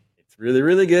 it's really,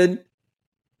 really good.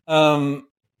 Coming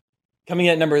in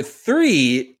at number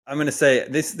 3, I'm going to say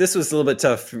this was a little bit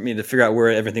tough for me to figure out where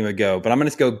everything would go, but I'm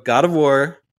going to go God of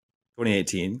War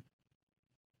 2018,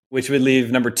 which would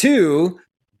leave number 2,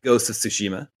 Ghost of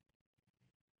Tsushima,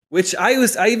 which I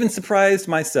even surprised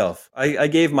myself. I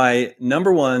gave my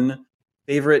number 1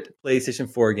 favorite PlayStation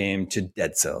 4 game to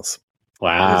Dead Cells.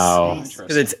 Wow.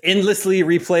 Because it's endlessly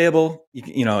replayable.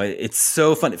 It's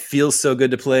so fun. It feels so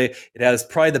good to play. It has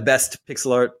probably the best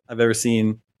pixel art I've ever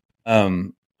seen. I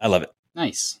love it.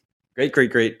 Nice. Great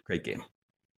game.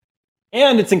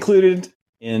 And it's included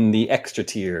in the extra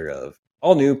tier of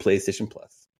all new PlayStation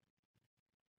Plus.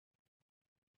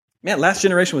 Man, last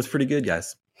generation was pretty good,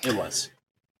 guys. It was.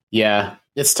 Yeah.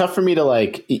 It's tough for me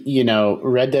to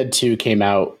Red Dead 2 came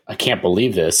out. I can't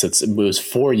believe this. It was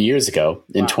 4 years ago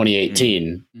in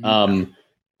 2018. Mm-hmm.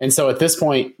 And so at this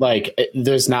point,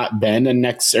 there's not been a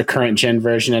next or current gen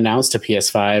version announced, a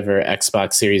PS5 or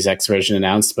Xbox Series X version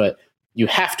announced, but you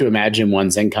have to imagine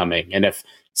one's incoming. And if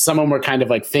someone were kind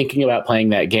of thinking about playing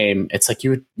that game, it's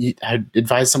I'd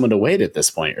advise someone to wait at this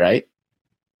point, right?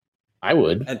 I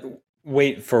would. And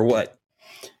wait for what?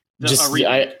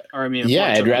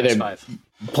 I'd rather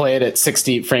play it at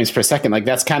 60 frames per second.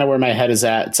 That's kind of where my head is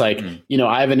at. It's I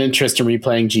have an interest in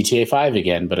replaying GTA 5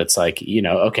 again, but it's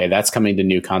okay, that's coming to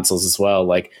new consoles as well.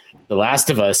 The Last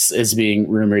of Us is being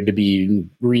rumored to be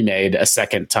remade a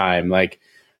second time. I'm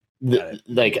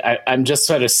just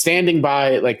sort of standing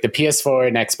by. The PS4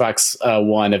 and Xbox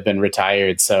One have been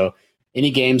retired, so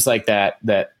any games like that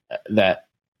I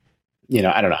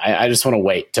don't know. I just want to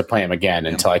wait to play them again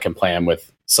until I can play them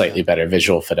with slightly better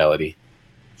visual fidelity.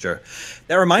 Sure.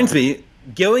 That reminds me,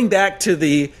 going back to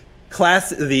the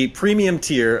premium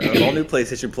tier of all new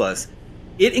PlayStation Plus,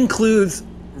 it includes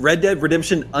Red Dead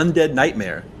Redemption Undead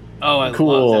Nightmare. Oh, I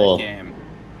love that game.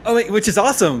 Oh, wait, which is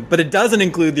awesome, but it doesn't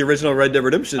include the original Red Dead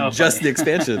Redemption, just the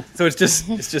expansion. So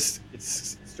it's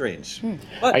strange.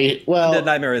 But Undead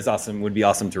Nightmare is awesome. Would be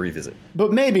awesome to revisit.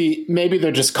 But maybe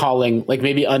they're just calling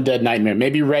maybe Undead Nightmare.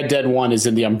 Maybe Red Dead 1 is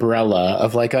in the umbrella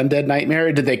of Undead Nightmare.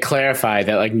 Or did they clarify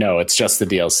that no, it's just the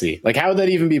DLC? How would that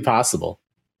even be possible?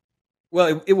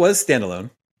 Well, it was standalone.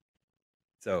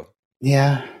 So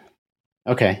yeah,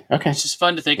 okay. It's just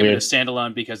fun to think of it as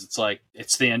standalone because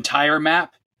it's the entire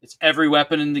map. It's every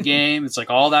weapon in the game. It's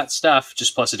all that stuff,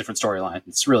 just plus a different storyline.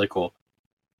 It's really cool.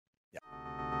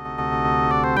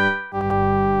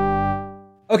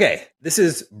 Okay, this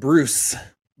is Bruce.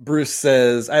 Bruce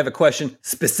says, I have a question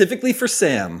specifically for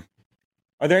Sam.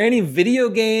 Are there any video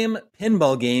game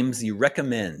pinball games you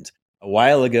recommend? A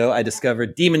while ago, I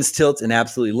discovered Demon's Tilt and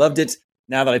absolutely loved it.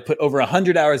 Now that I put over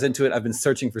 100 hours into it, I've been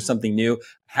searching for something new.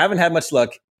 Haven't had much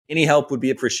luck. Any help would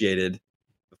be appreciated.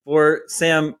 Before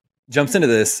Sam jumps into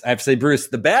this, I have to say, Bruce,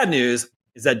 the bad news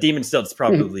is that Demon's Tilt is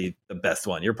probably the best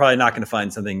one. You're probably not going to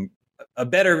find a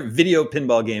better video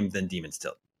pinball game than Demon's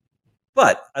Tilt.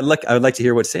 But I would like to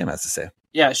hear what Sam has to say.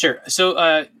 Yeah, sure.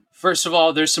 So first of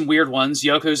all, there's some weird ones.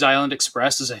 Yoko's Island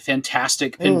Express is a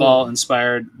fantastic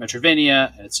pinball-inspired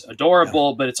Metroidvania. It's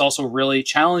adorable, but it's also really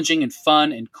challenging and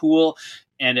fun and cool.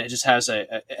 And it just has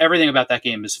everything about that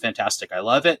game is fantastic. I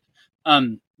love it.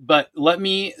 But let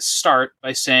me start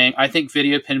by saying I think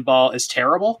video pinball is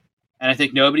terrible. And I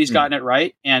think nobody's gotten it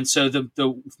right. And so the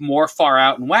more far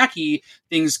out and wacky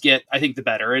things get, I think the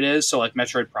better it is. So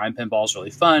Metroid Prime pinball is really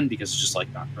fun because it's just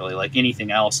not really like anything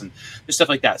else and there's stuff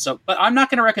like that. So, but I'm not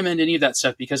going to recommend any of that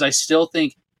stuff because I still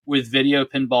think with video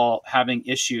pinball having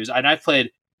issues, and I've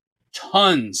played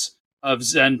tons of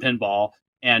Zen pinball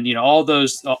and, all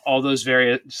those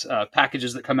various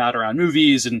packages that come out around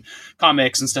movies and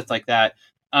comics and stuff like that.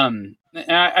 I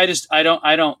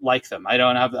don't like them. I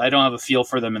don't have a feel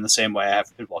for them in the same way I have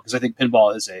for pinball because I think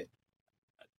pinball is at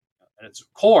its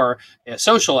core a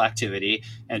social activity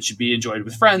and should be enjoyed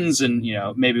with friends and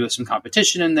maybe with some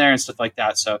competition in there and stuff like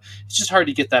that. So it's just hard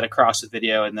to get that across with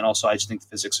video. And then also I just think the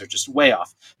physics are just way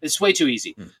off. It's way too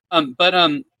easy.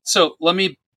 So let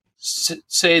me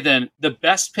say then the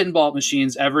best pinball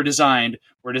machines ever designed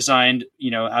were designed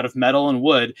out of metal and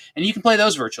wood, and you can play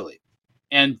those virtually,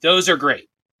 and those are great.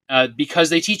 because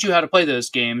they teach you how to play those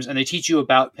games, and they teach you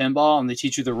about pinball, and they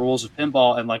teach you the rules of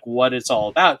pinball and like what it's all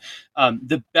about.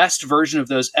 The best version of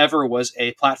those ever was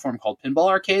a platform called Pinball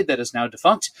Arcade that is now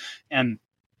defunct, and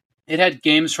it had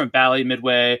games from Bally,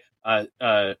 Midway,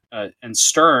 and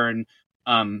Stern,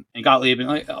 and Gottlieb, and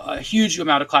like a huge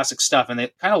amount of classic stuff. And they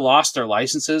kind of lost their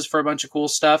licenses for a bunch of cool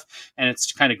stuff, and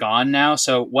it's kind of gone now.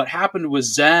 So what happened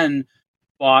was Zen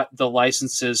bought the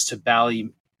licenses to Bally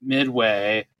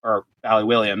Midway, or Bally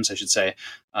Williams, I should say.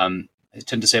 I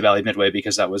tend to say Bally Midway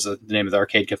because that was the name of the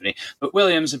arcade company. But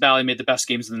Williams and Bally made the best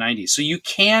games in the 90s. So you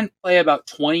can play about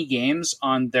 20 games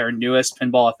on their newest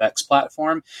Pinball FX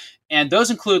platform. And those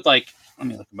include, like, let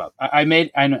me look them up.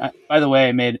 By the way,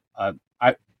 I made,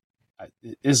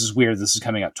 this is weird. This is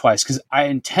coming out twice because I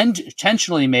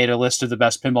intentionally made a list of the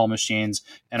best pinball machines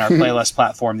in our playlist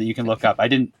platform that you can look up. I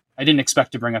didn't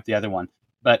expect to bring up the other one.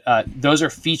 But those are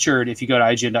featured if you go to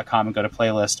IGN.com and go to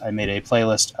playlist. I made a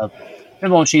playlist of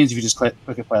pinball machines. If you just click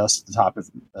a playlist at the top of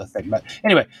the thing. But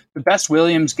anyway, the best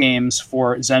Williams games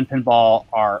for Zen Pinball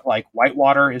are like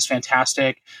Whitewater is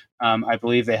fantastic. I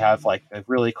believe they have like the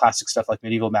really classic stuff like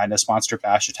Medieval Madness, Monster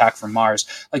Bash, Attack from Mars.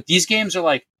 Like these games are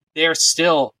like, they're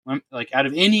still like out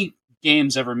of any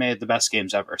games ever made, the best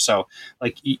games ever. So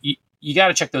like you got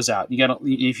to check those out.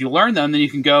 If you learn them, then you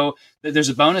can go. There's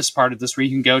a bonus part of this where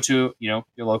you can go to, your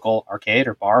local arcade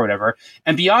or bar or whatever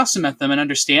and be awesome at them and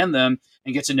understand them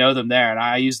and get to know them there. And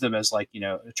I use them as like,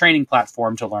 a training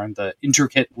platform to learn the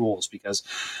intricate rules because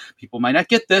people might not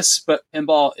get this, but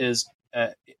pinball is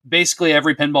basically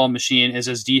every pinball machine is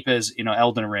as deep as,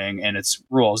 Elden Ring and its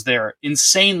rules. They're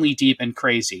insanely deep and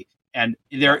crazy. And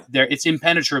it's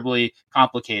impenetrably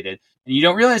complicated. And you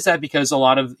don't realize that because a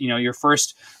lot of, your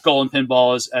first goal in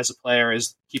pinball as a player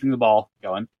is keeping the ball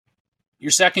going.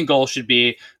 Your second goal should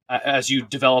be, as you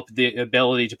develop the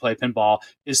ability to play pinball,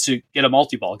 is to get a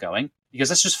multi-ball going because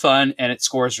that's just fun and it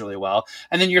scores really well.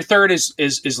 And then your third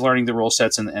is learning the rule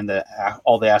sets and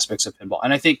all the aspects of pinball.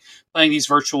 And I think playing these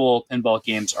virtual pinball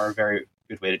games are a very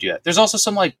good way to do that. There's also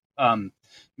some like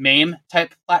MAME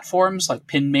type platforms, like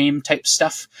pin MAME type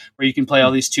stuff, where you can play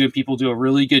all these too, and people do a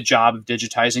really good job of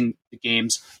digitizing the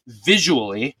games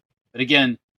visually. But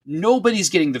again, nobody's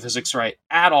getting the physics right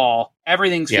at all.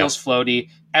 Everything feels floaty.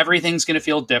 Everything's going to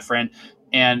feel different.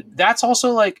 And that's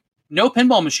also like no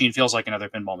pinball machine feels like another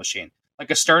pinball machine.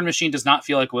 Like a Stern machine does not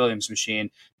feel like a Williams machine,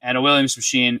 and a Williams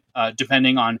machine,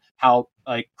 depending on how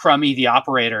like crummy the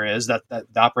operator is, that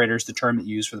the operator is the term that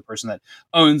you use for the person that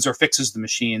owns or fixes the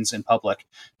machines in public.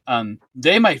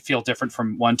 They might feel different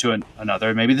from one to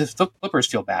another. Maybe the flippers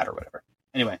feel bad or whatever.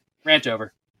 Anyway, rant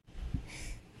over.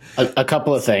 A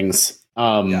couple of things.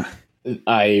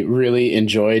 I really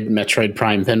enjoyed Metroid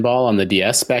Prime Pinball on the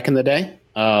DS back in the day.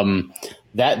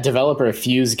 That developer,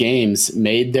 Fuse Games,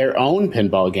 made their own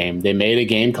pinball game. They made a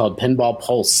game called Pinball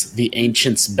Pulse, The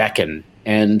Ancients Beckon.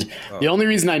 And the only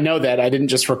reason I know that, I didn't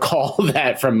just recall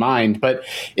that from Mind, but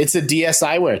it's a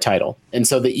DSiWare title. And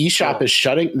so the eShop is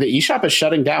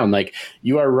shutting down. Like,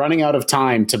 you are running out of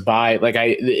time to buy. Like,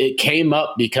 it came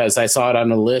up because I saw it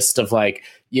on a list of like,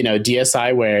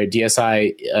 DSiWare,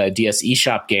 DS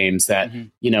eShop games that,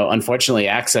 unfortunately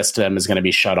access to them is going to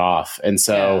be shut off. And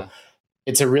so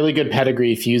it's a really good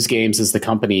pedigree. Fuse Games is the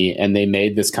company, and they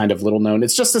made this kind of little known.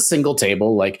 It's just a single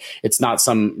table. Like, it's not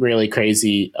some really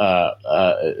crazy, digital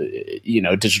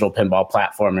pinball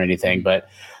platform or anything. But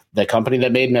the company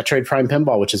that made Metroid Prime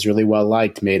Pinball, which is really well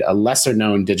liked, made a lesser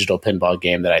known digital pinball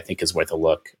game that I think is worth a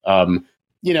look. And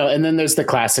then there's the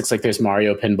classics. Like, there's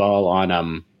Mario Pinball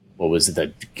on what was it,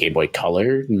 the Game Boy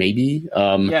Color? Maybe.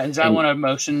 Is that one a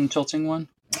motion tilting one?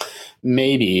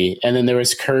 Maybe. And then there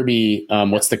was Kirby.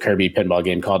 What's the Kirby pinball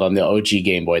game called on the OG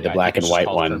Game Boy, the black and white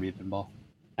one? Kirby pinball.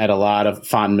 I had a lot of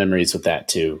fond memories with that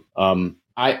too.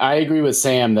 I agree with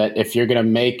Sam that if you're gonna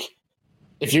make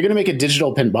a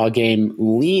digital pinball game,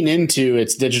 lean into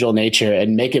its digital nature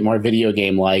and make it more video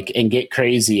game like, and get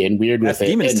crazy and weird with it.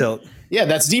 Demon's Tilt. Yeah,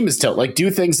 that's Demon's Tilt. Like, do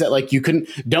things that like you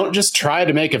don't just try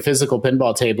to make a physical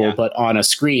pinball table, but on a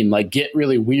screen. Like, get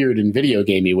really weird and video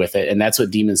gamey with it, and that's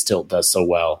what Demon's Tilt does so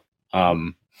well.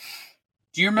 Do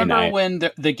you remember when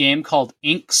the game called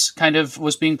Inks kind of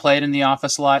was being played in the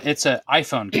office a lot? It's an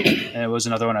iPhone game, and it was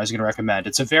another one I was going to recommend.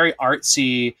 It's a very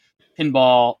artsy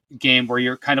pinball game where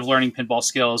you're kind of learning pinball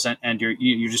skills and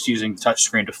you're just using the touch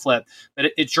screen to flip.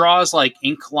 But it draws like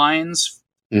ink lines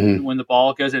when the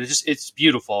ball goes, and it's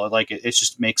beautiful. Like it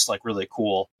just makes like really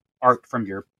cool art from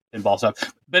your pinball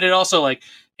stuff. But it also like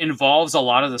involves a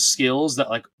lot of the skills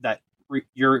that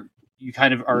you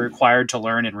kind of are required to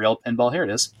learn in real pinball. Here it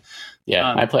is.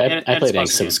 Yeah, I played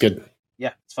Inks. It was good.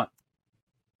 Yeah, it's fun.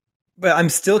 But I'm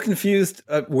still confused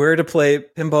where to play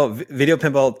video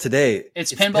pinball today.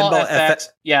 It's Pinball FX.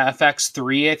 Yeah,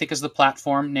 FX3 I think is the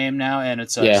platform name now, and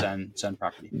it's a Zen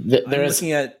property. I'm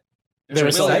looking at their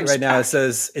site right now. It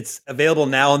says it's available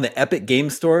now on the Epic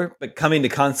Game Store, but coming to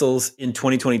consoles in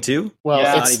 2022. Well,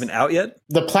 it's not even out yet.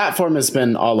 The platform has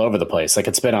been all over the place. Like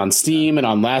it's been on Steam and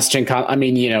on last gen. I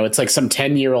mean, it's like some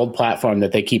 10-year-old platform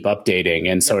that they keep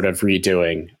updating and sort of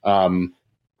redoing.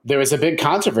 There was a big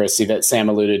controversy that Sam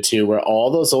alluded to where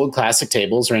all those old classic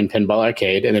tables are in Pinball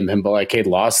Arcade, and then Pinball Arcade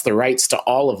lost the rights to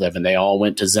all of them, and they all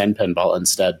went to Zen Pinball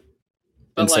instead.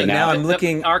 But and so now I'm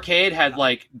looking. Arcade had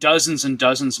like dozens and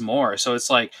dozens more, so it's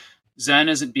like Zen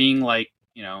isn't being like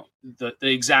the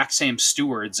exact same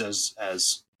stewards as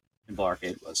Pinball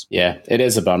Arcade was. Yeah, it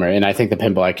is a bummer, and I think the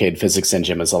Pinball Arcade physics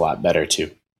engine is a lot better too.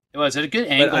 It was at a good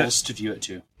angles to view it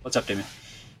too. What's up, Damien?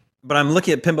 But I'm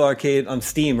looking at Pinball Arcade on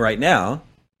Steam right now.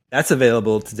 That's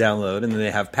available to download, and then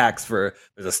they have packs there's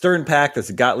a Stern pack, there's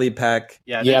a Gottlieb pack.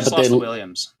 Yeah, they lost the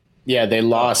Williams. Yeah, they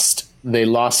lost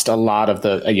a lot of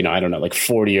the, I don't know, like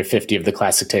 40 or 50 of the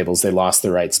classic tables. They lost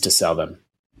the rights to sell them.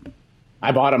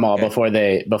 I bought them all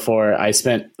before I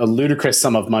spent a ludicrous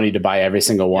sum of money to buy every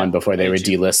single one before they were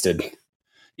delisted.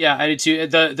 Yeah, I did too.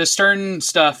 The Stern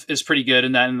stuff is pretty good,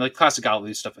 and then the classic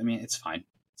Gottlieb stuff, I mean, it's fine.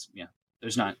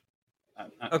 There's not.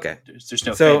 There's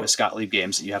no famous Gottlieb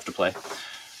games that you have to play.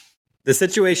 The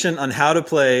situation on how to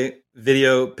play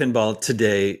video pinball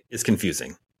today is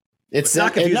confusing. It's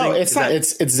not confusing. No, it's not.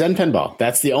 It's Zen Pinball.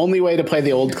 That's the only way to play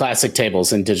the old classic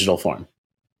tables in digital form.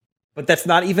 But that's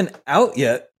not even out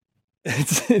yet.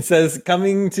 It says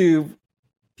coming to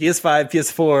PS5,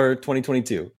 PS4,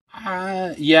 2022.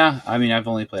 Yeah, I mean, I've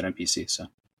only played on PC, so.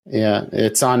 Yeah,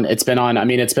 it's been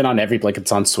on every, like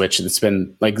it's on Switch. It's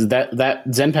been like that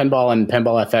Zen Pinball and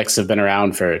Pinball FX have been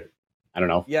around for, I don't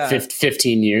know,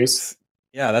 15 years.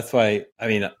 Yeah, that's why. I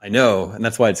mean, I know, and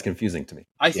that's why it's confusing to me.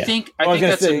 I think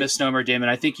that's a misnomer, Damon.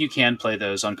 I think you can play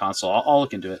those on console. I'll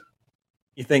look into it.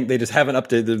 You think they just haven't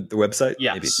updated the website?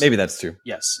 Yes, maybe that's true.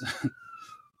 Yes.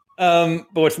 But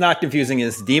what's not confusing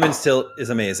is Demon's Tilt is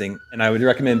amazing, and I would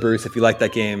recommend, Bruce, if you like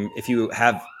that game, if you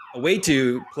have a way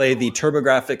to play the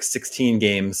TurboGrafx 16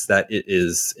 games that it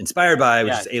is inspired by,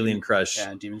 which is Alien Crush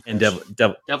and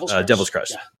Devil's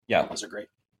Crush. Yeah, those are great.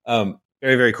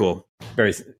 Very, very cool.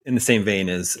 Very in the same vein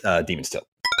as Demon's Tilt.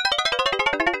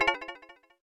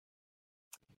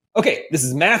 Okay, this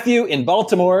is Matthew in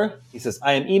Baltimore. He says,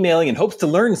 I am emailing in hopes to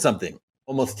learn something.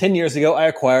 Almost 10 years ago, I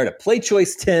acquired a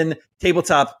PlayChoice 10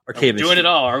 tabletop arcade machine. Doing it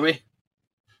all, are we?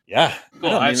 Yeah.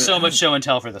 Cool. I have so much show and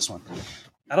tell for this one.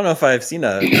 I don't know if I've seen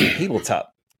a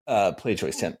tabletop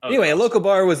PlayChoice 10. Anyway, a local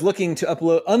bar was looking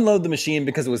to unload the machine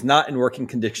because it was not in working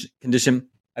condition.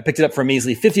 I picked it up for a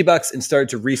measly $50 and started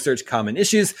to research common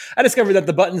issues. I discovered that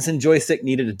the buttons and joystick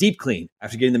needed a deep clean.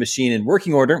 After getting the machine in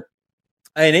working order,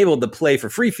 I enabled the play for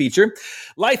free feature.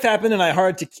 Life happened and I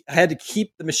had to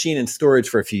keep the machine in storage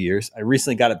for a few years. I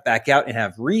recently got it back out and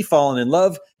have re-fallen in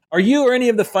love. Are you or any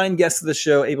of the fine guests of the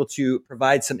show able to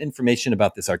provide some information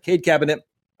about this arcade cabinet?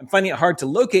 I'm finding it hard to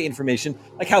locate information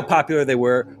like how popular they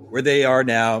were, where they are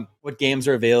now, what games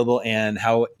are available, and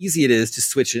how easy it is to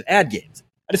switch and add games.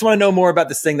 I just want to know more about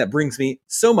this thing that brings me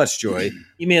so much joy.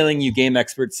 Emailing you game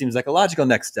experts seems like a logical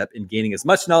next step in gaining as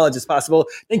much knowledge as possible.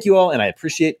 Thank you all, and I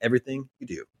appreciate everything you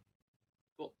do.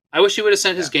 Cool. I wish he would have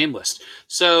sent his game list.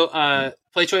 So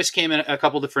PlayChoice came in a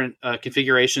couple different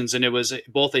configurations, and it was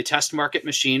both a test market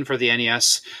machine for the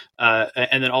NES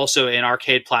and then also an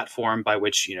arcade platform by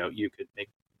which you could make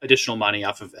additional money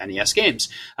off of NES games.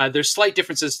 There's slight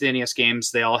differences to the NES games.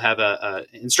 They all have a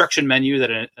instruction menu that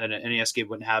an NES game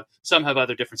wouldn't have. Some have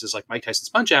other differences, like Mike Tyson's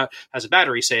Punch-Out has a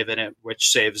battery save in it,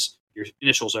 which saves your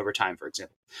initials over time, for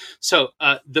example. So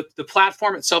the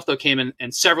platform itself, though, came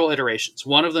in several iterations.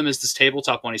 One of them is this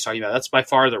tabletop one he's talking about. That's by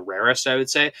far the rarest, I would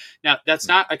say. Now, that's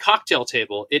not a cocktail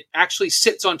table. It actually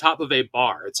sits on top of a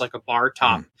bar. It's like a bar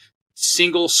top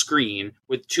single screen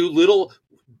with two little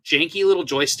janky little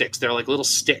joysticks. They're like little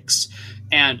sticks,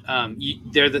 and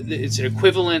it's an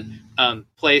equivalent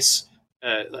place.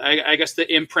 I guess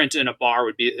the imprint in a bar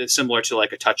would be similar to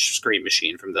like a touch screen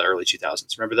machine from the early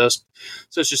 2000s. Remember those?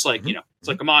 So it's just like it's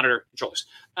like a monitor controllers.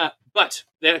 But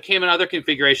that came in other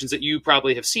configurations that you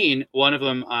probably have seen. One of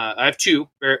them, I have two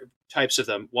types of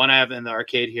them. One I have in the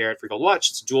arcade here at Free Gold Watch.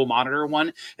 It's a dual monitor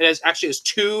one. It has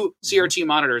two CRT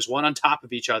monitors, one on top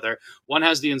of each other. One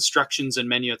has the instructions and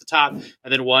menu at the top,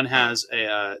 and then one has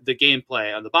the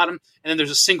gameplay on the bottom. And then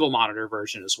there's a single monitor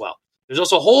version as well. There's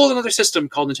also a whole other system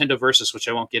called Nintendo Versus, which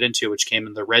I won't get into, which came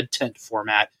in the red tent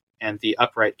format and the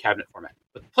upright cabinet format.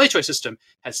 But the PlayChoice system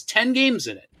has 10 games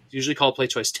in it. It's usually called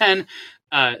PlayChoice 10,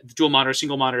 dual monitor,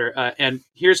 single monitor, and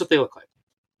here's what they look like.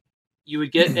 You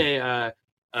would get a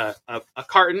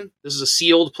carton. This is a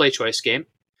sealed PlayChoice game.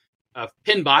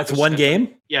 Pin box. That's one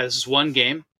game? Yeah, this is one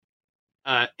game.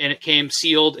 And it came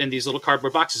sealed in these little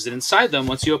cardboard boxes. And inside them,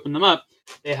 once you open them up,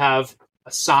 they have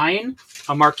a sign,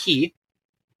 a marquee. It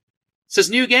says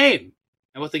new game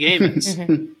and what the game is.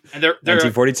 And they're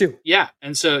 1942. Yeah.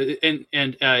 And so,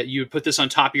 you put this on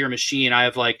top of your machine. I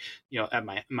have at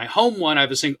my home one, I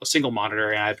have a single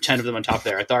monitor and I have 10 of them on top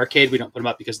there. At the arcade, we don't put them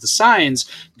up because the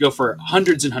signs go for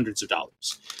hundreds and hundreds of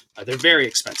dollars. They're very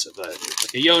expensive. Like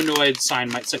a Yonoid sign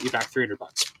might set you back $300.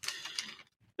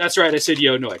 That's right. I said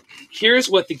Yonoid. Here's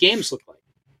what the games look like.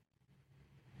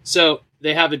 So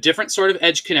they have a different sort of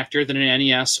edge connector than an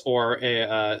NES or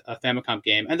a Famicom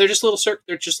game, and they're just little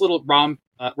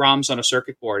ROMs on a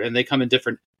circuit board, and they come in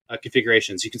different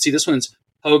configurations. You can see this one's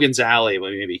Hogan's Alley.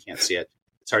 Well, maybe you can't see it;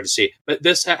 it's hard to see. But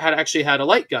this actually had a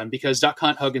light gun because Duck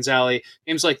Hunt, Hogan's Alley,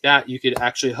 games like that, you could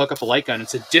actually hook up a light gun.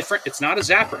 It's not a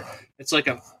zapper. It's like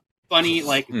a funny,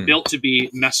 built to be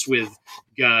messed with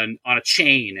gun on a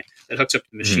chain that hooks up to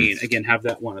the machine. Again, have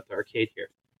that one at the arcade here.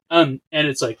 And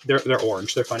it's like they're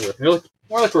orange. They're funny looking. They're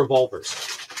more like revolvers.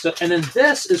 So, and then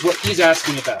this is what he's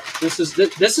asking about. This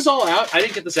is all out. I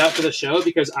didn't get this out for the show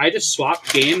because I just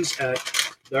swapped games at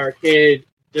the arcade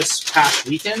this past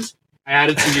weekend. I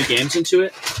added some new games into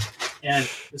it, and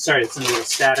sorry, it's in a little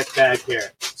static bag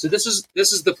here. So this is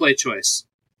the PlayChoice,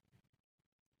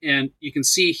 and you can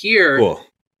see here. Cool.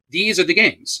 These are the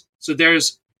games. So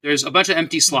there's a bunch of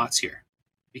empty slots here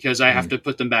because I have to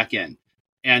put them back in.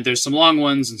 And there's some long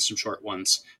ones and some short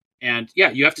ones. And yeah,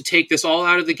 you have to take this all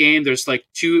out of the game. There's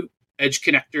 2 edge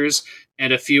connectors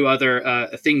and a few other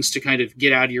things to kind of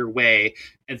get out of your way.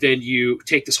 And then you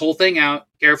take this whole thing out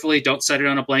carefully. Don't set it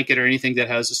on a blanket or anything that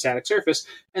has a static surface.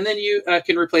 And then you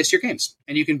can replace your games.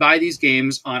 And you can buy these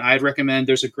games on, I'd recommend,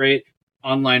 there's a great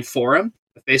online forum,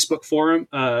 a Facebook forum,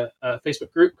 a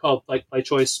Facebook group called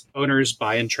PlayChoice Owners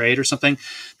Buy and Trade or something.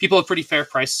 People have pretty fair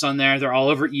prices on there. They're all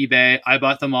over eBay. I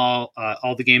bought them all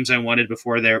the games I wanted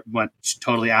before they went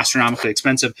totally astronomically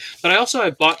expensive. But I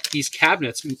bought these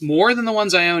cabinets, more than the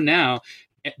ones I own now,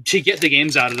 to get the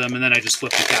games out of them, and then I just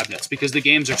flip the cabinets because the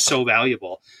games are so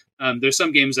valuable. There's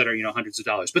some games that are, hundreds of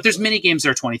dollars, but there's many games that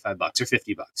are $25 or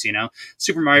 $50,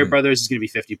 Super Mario Brothers is going to be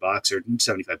 $50 or $75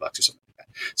 or something like that.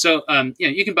 So,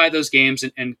 you can buy those games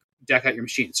and deck out your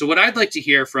machine. So what I'd like to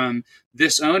hear from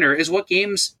this owner is what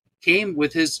games came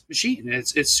with his machine.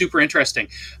 It's super interesting.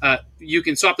 You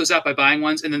can swap those out by buying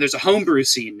ones. And then there's a homebrew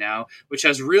scene now, which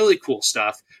has really cool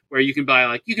stuff where you can buy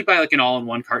an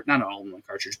all-in-one cart, not an all-in-one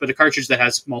cartridge, but a cartridge that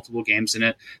has multiple games in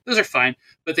it. Those are fine.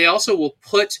 But they also will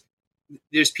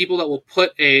there's people that will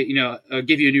put give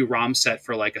you a new ROM set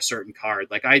for a certain card.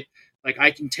 I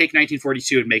can take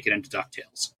 1942 and make it into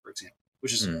DuckTales, for example,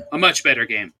 which is a much better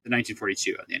game than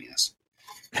 1942 on the NES.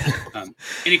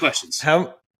 Any questions?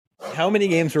 How many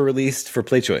games were released for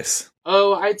PlayChoice?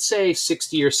 Oh, I'd say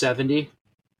 60 or 70.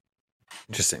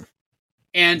 Interesting.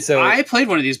 And so I played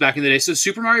one of these back in the day. So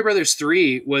Super Mario Brothers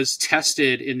 3 was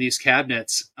tested in these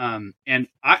cabinets. And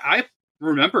I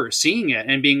remember seeing it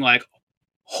and being like,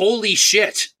 holy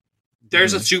shit,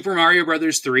 there's a Super Mario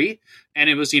Brothers 3. And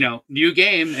it was, new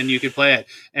game and you could play it.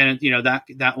 And,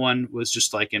 that one was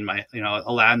just in my,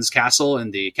 Aladdin's Castle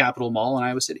in the Capitol Mall in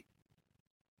Iowa City.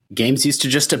 Games used to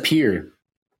just appear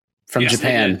from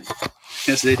Japan.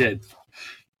 Yes, they did.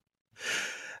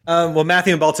 Well,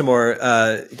 Matthew in Baltimore,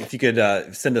 if you could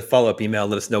send a follow-up email,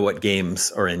 let us know what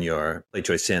games are in your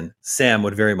PlayChoice 10. Sam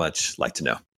would very much like to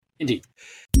know. Indeed.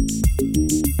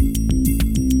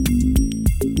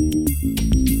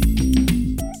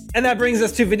 And that brings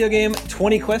us to video game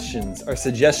 20 questions. Our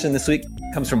suggestion this week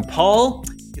comes from Paul.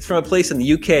 It's from a place in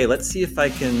the UK. Let's see if I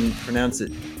can pronounce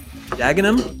it.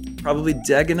 Dagenham? Probably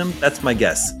Dagenham. That's my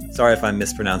guess. Sorry if I'm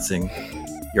mispronouncing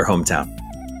your hometown.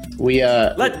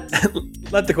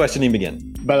 Let the questioning begin.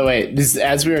 By the way,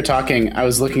 as we were talking, I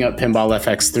was looking up Pinball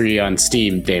FX3 on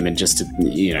Steam, Damon, just to,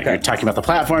 you're talking about the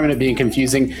platform and it being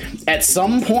confusing. At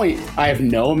some point, I have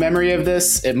no memory of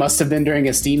this. It must have been during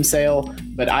a Steam sale,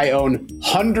 but I own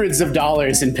hundreds of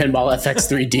dollars in Pinball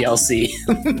FX3 DLC.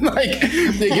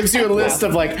 It gives you a list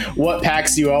of what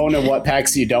packs you own and what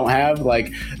packs you don't have.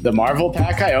 The Marvel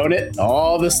pack, I own it.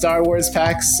 All the Star Wars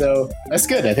packs. So that's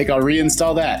good. I think I'll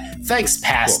reinstall that. Thanks,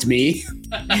 past me.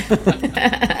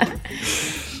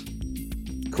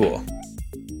 Cool.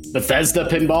 Bethesda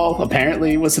pinball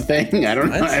apparently was a thing. I don't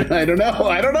know. I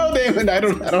don't know, Damon. I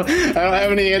don't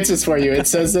have any answers for you. It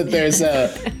says that there's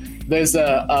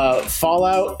a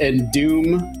Fallout and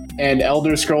Doom and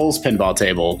Elder Scrolls pinball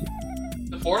table.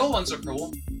 The Portal ones are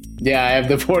cool. Yeah, I have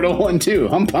the Portal one too.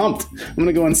 I'm pumped. I'm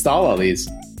gonna go install all these.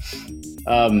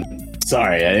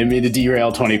 Sorry, I didn't mean to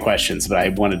derail 20 questions, but I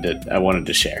wanted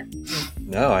to share.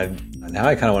 No, now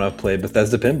I kind of want to play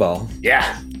Bethesda Pinball.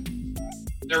 Yeah,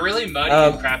 they're really muddy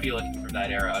and crappy looking from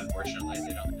that era. Unfortunately,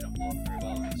 they don't blow up very well.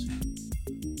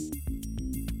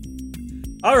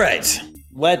 All right,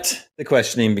 let the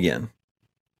questioning begin.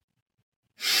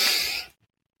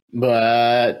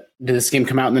 But did this game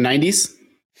come out in the 90s?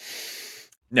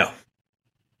 No.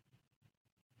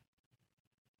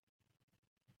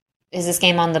 Is this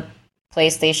game on the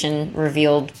PlayStation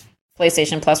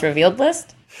Plus revealed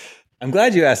list? I'm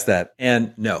glad you asked that.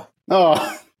 And no.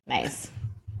 Oh, Nice.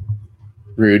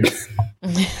 rude.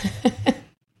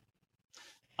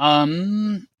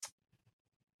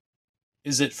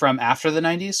 Is it from after the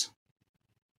 90s?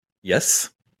 Yes.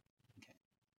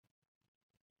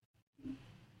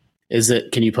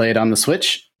 Can you play it on the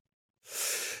Switch?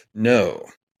 No.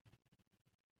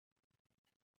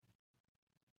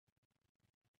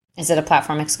 Is it a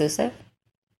platform exclusive?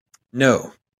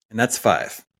 No. And that's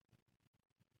 5.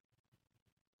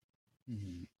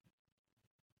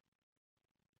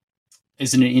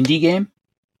 Is it an indie game?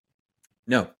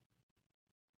 No.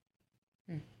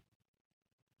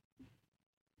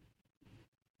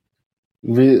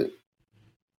 This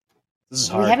is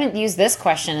hard. We haven't used this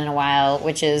question in a while,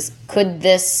 which is, could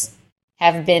this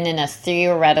have been in a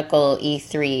theoretical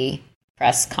E3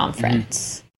 press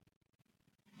conference?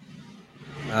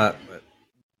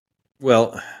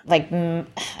 Well, Like, I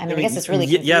guess it's really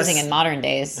confusing in modern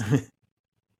days.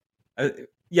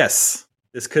 Yes.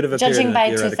 This could have appeared Judging in a by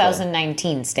theoretical.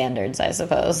 2019 standards, I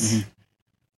suppose. I'm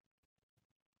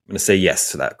going to say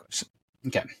yes to that question.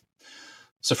 Okay.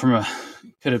 So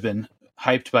could have been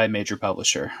hyped by a major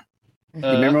publisher. You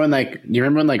remember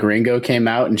when Ringo came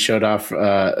out and showed off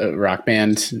Rock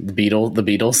Band, the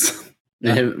Beatles,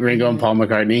 Ringo and Paul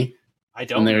McCartney? I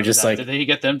don't. And they were just did they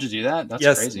get them to do that?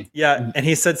 That's crazy. Yeah, and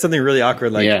he said something really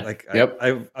awkward,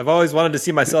 I've always wanted to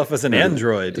see myself as an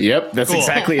android. Yep, that's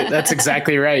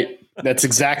exactly right. That's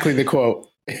exactly the quote.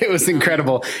 It was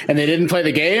incredible. And they didn't play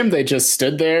the game. They just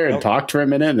stood there and talked for a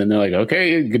minute. And then they're like,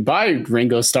 okay, goodbye,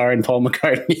 Ringo Starr and Paul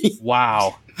McCartney.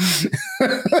 Wow.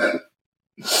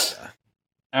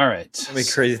 All right. So many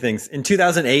crazy things. In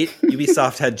 2008,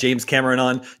 Ubisoft had James Cameron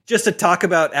on just to talk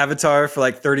about Avatar for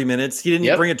like 30 minutes. He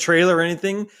didn't bring a trailer or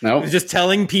anything. No. He was just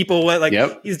telling people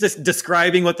he's just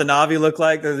describing what the Na'vi look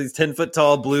like. There's these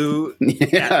 10-foot-tall blue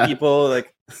cat people.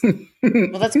 Like,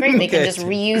 well, that's great. They can just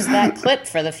reuse that clip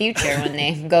for the future when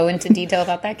they go into detail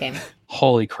about that game.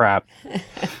 Holy crap.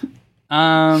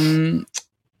 Let's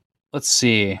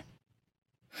see.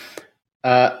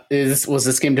 Was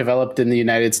this game developed in the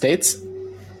United States?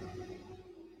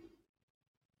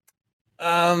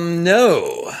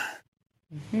 No.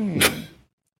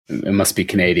 It must be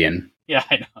Canadian. Yeah,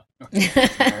 I know.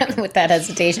 With that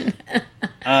hesitation.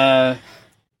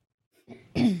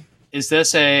 Is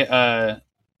this let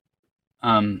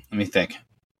me think.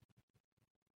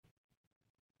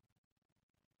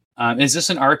 Is this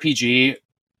an RPG,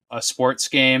 a sports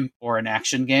game, or an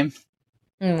action game?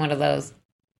 One of those.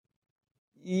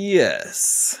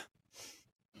 Yes.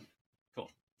 Cool.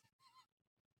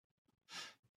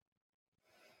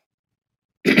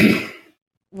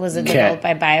 Was it developed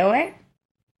by BioWare?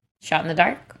 Shot in the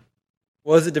dark?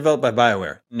 Was it developed by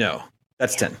BioWare? No.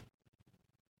 That's 10.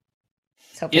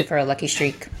 It's hoping for a lucky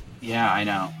streak. Yeah, I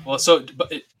know. Well,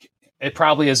 but it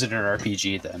probably isn't an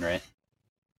RPG then, right?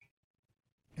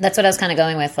 That's what I was kind of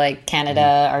going with, like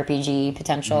Canada RPG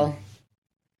potential.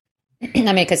 I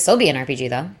mean, it could still be an RPG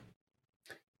though.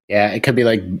 Yeah, it could be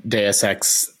like Deus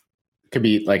Ex. It could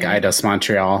be like Eidos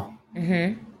Montreal.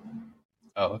 Mm-hmm.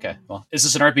 Oh, okay. Well, is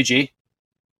this an RPG?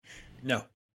 No.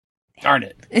 Darn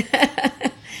it.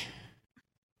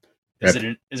 Is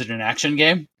it an action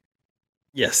game?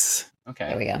 Yes. Okay.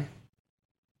 There we go.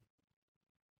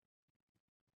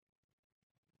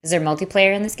 Is there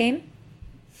multiplayer in this game?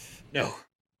 No.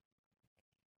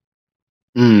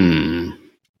 Do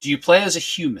you play as a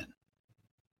human?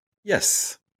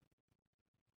 Yes.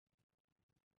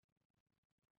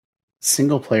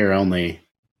 Single player only.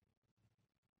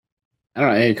 I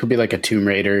don't know. It could be like a Tomb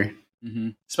Raider. Mm-hmm.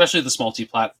 Especially this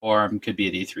multi-platform could be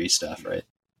at E3 stuff, right?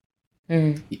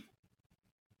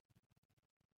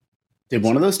 Did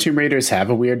one of those Tomb Raiders have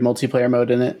a weird multiplayer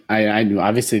mode in it? I knew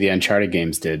obviously the Uncharted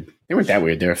games did. They weren't that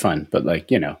weird. They were fun, but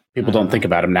people don't think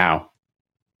about them now.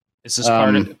 Is this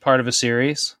part of a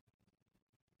series?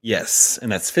 Yes,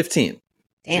 and that's 15.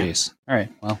 Damn. Jeez. All right.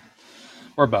 Well,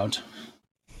 we're boned.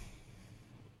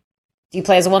 Do you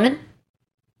play as a woman?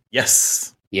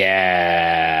 Yes.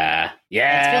 Yeah.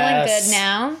 Yeah. It's feeling good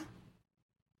now.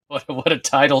 What a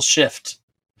title shift.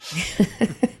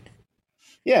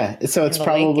 Yeah, so it's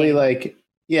probably like,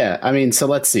 yeah, I mean, so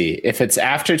let's see. If it's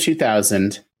after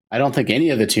 2000, I don't think any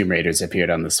of the Tomb Raiders appeared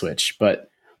on the Switch,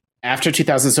 but after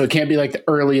 2000, so it can't be like the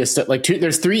earliest, like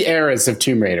there's 3 eras of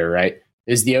Tomb Raider, right?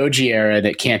 There's the OG era,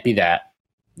 that can't be that.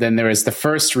 Then there was the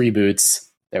first reboots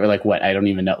that were like, what, I don't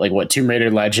even know, like what, Tomb Raider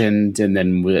Legend, and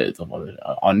then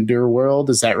Underworld,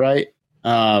 is that right?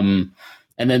 And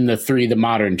then the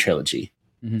modern trilogy.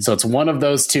 Mm-hmm. So it's one of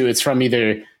those two. It's from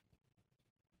either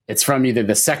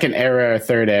the second era or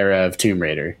third era of Tomb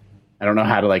Raider. I don't know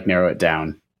how to like narrow it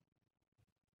down.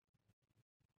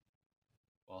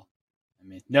 Well, I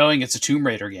mean, knowing it's a Tomb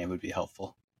Raider game would be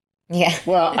helpful. Yeah.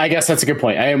 Well, I guess that's a good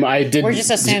point. We're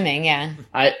just assuming, yeah.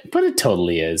 But it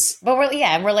totally is. But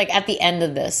we're like at the end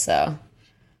of this, so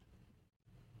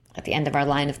at the end of our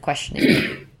line of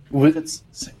questioning. Would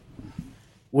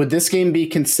this game be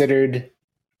considered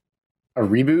a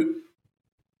reboot?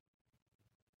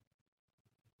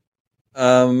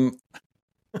 Uh-oh.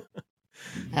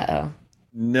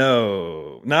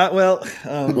 No, not well.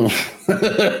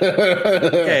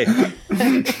 Okay.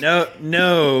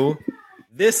 No.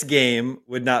 This game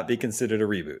would not be considered a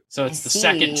reboot. So it's the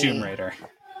second Tomb Raider.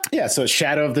 Yeah, so it's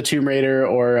Shadow of the Tomb Raider,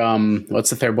 or what's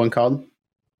the third one called?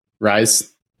 Rise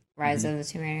of the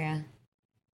Tomb Raider, yeah.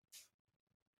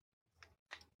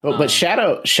 But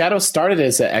Shadow started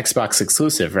as an Xbox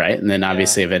exclusive, right? And then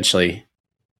obviously eventually.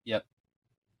 Yep.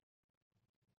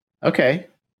 Okay.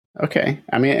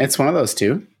 I mean, it's one of those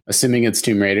two, assuming it's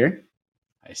Tomb Raider.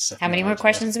 How many more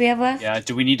questions do we have left? Yeah,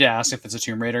 do we need to ask if it's a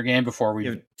Tomb Raider game before we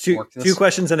work this? 2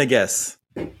 questions and a guess.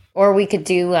 Or we could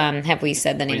do, have we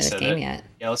said the name of this game yet?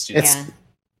 Yeah, let's do that. Yeah.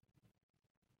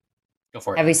 Go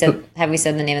for it. Have we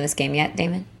said the name of this game yet,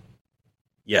 Damon?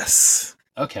 Yes.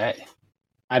 Okay.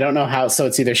 I don't know how, so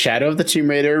it's either Shadow of the Tomb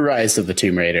Raider or Rise of the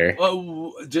Tomb Raider.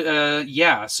 Oh,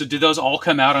 yeah. So did those all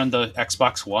come out on the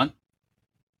Xbox One?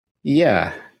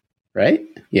 Yeah. Right?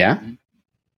 Yeah. Mm-hmm.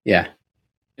 Yeah.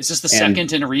 Is this the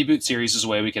second in a reboot series is the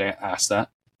way we could ask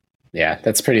that? Yeah,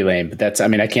 that's pretty lame, but I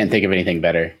mean, I can't think of anything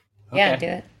better. Okay. Yeah, do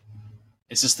it.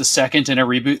 Is this the second in a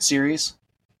reboot series?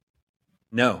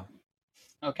 No.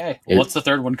 Okay. Well, what's the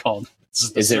third one called?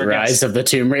 Is it Rise of the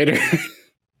Tomb Raider?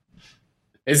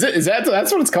 Is that's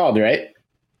what it's called, right?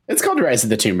 It's called Rise of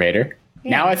the Tomb Raider.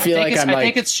 Yeah. Now I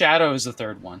think it's Shadow is the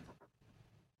third one.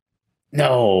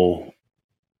 No.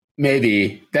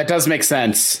 Maybe. That does make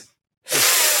sense.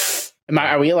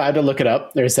 Are we allowed to look it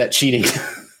up? There's that cheating.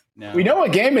 No. We know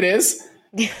what game it is.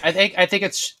 I think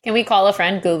it's... Can we call a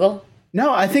friend, Google?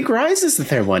 No, I think Rise is the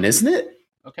third one, isn't it?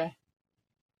 Okay.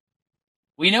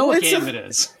 We know what game it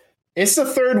is. It's the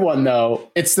third one, though.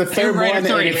 It's the third one.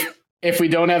 And if we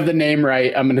don't have the name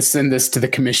right, I'm going to send this to the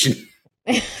commission.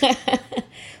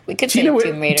 We could say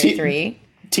Tomb Raider 3.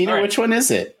 Tina, right. Which one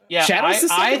is it? Yeah,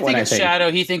 I think it's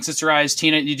Shadow. He thinks it's Rise.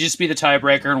 Tina, you just be the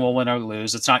tiebreaker and we'll win or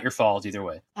lose. It's not your fault either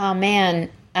way. Oh, man.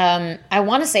 I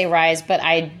want to say Rise, but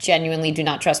I genuinely do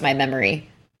not trust my memory.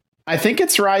 I think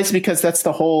it's Rise because that's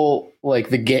the whole, like,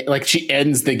 the game. Like, she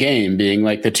ends the game being,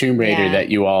 like, the Tomb Raider that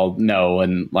you all know.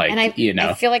 And, like,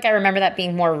 I feel like I remember that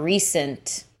being more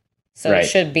recent. So It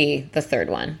should be the third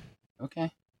one.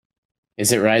 Okay.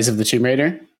 Is it Rise of the Tomb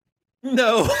Raider?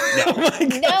 No. Oh my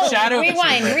God. No. Shadow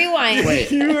rewind. Wait.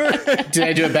 Did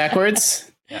I do it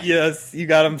backwards? Yeah. Yes, you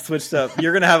got them switched up.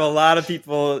 You're going to have a lot of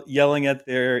people yelling at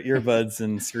their earbuds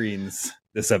and screens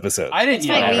this episode. I didn't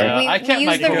yell. We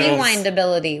use the rewind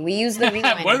ability. We use the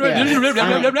rewind.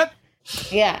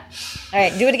 Yeah. All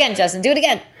right, do it again, Justin. Do it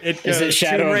again. Is it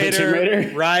Shadow of the Tomb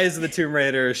Raider? Rise of the Tomb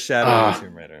Raider, Shadow of the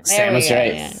Tomb Raider. Sam was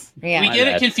right. Yeah. We get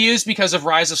it confused because of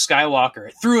Rise of Skywalker.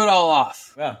 It threw it all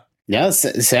off. Yeah. Yeah,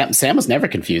 Sam was never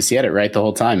confused. He had it right the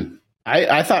whole time.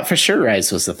 I thought for sure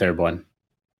Rise was the third one.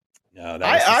 No,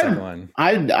 that was the second one.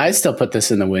 I still put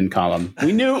this in the win column.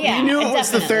 We knew it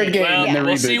was the third game in the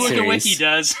reboot series. We'll see what the wiki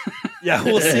does. Yeah,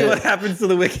 we'll see what happens to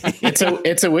the wiki.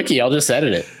 It's a wiki. I'll just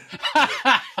edit it.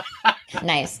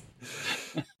 Nice.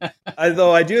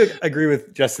 Although I do agree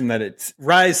with Justin that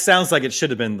Rise sounds like it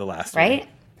should have been the last one. Right?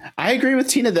 I agree with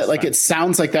Tina that it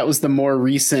sounds like that was the more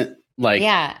recent.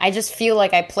 Yeah, I just feel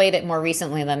like I played it more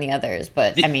recently than the others,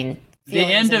 but the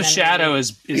end of Shadow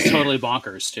is totally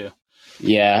bonkers too.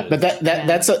 Yeah, but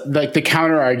that's the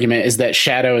counter argument is that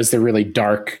Shadow is the really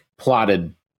dark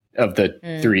plotted of the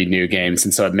 3 new games,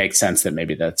 and so it makes sense that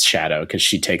maybe that's Shadow because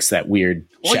she takes that weird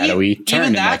shadowy turn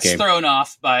in that game. Even that's thrown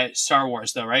off by Star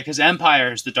Wars though, right? Because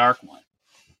Empire is the dark one.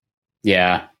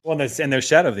 Yeah. Well, there's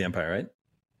Shadow of the Empire,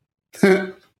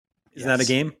 right? Isn't that a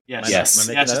game? Yes. Yes.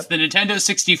 It's the Nintendo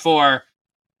 64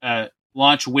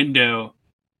 launch window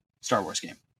Star Wars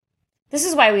game. This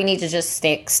is why we need to just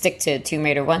stick to Tomb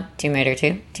Raider 1, Tomb Raider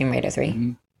 2, Tomb Raider 3.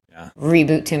 Mm-hmm. Yeah.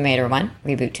 Reboot Tomb Raider 1,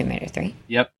 reboot Tomb Raider 3.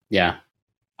 Yep. Yeah.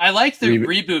 I like the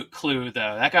reboot clue,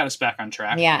 though. That got us back on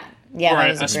track. Yeah. Yeah.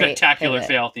 Or a spectacular pivot.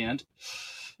 fail at the end.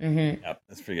 Mm-hmm. Yep,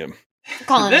 that's pretty good.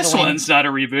 This one's not a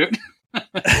reboot.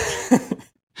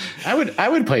 I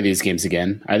would play these games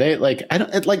again. Are they like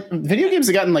video games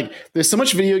have gotten like there's so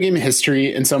much video game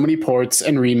history and so many ports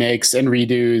and remakes and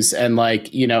redos and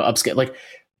upscale like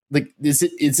is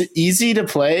it easy to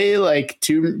play like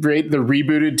the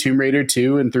rebooted Tomb Raider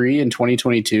 2 and 3 in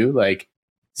 2022? Like,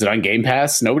 is it on Game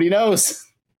Pass? Nobody knows.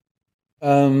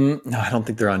 No, I don't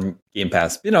think they're on Game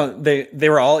Pass. They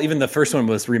were all, even the first one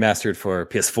was remastered for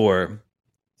PS4.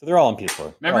 So they're all on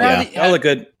PS4. Remember how they all look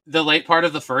good. The late part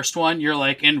of the first one, you're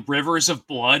like in rivers of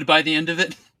blood by the end of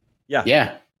it. Yeah.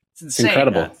 Yeah. It's insane.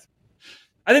 Incredible. Yeah.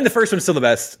 I think the first one's still the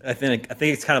best. I think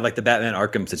it's kind of like the Batman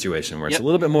Arkham situation where it's a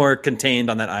little bit more contained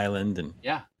on that island and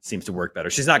seems to work better.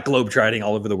 She's not globetrotting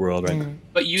all over the world right now.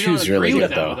 But you don't agree really with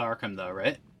good, that though. with Arkham, though,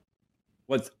 right?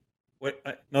 No,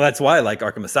 that's why I like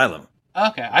Arkham Asylum.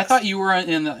 Okay, I thought you were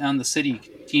on the city,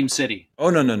 Team City.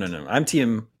 Oh, no. I'm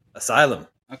Team Asylum.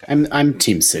 Okay. I'm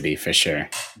Team City for sure.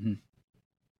 Mm-hmm.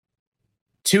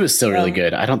 2 is still really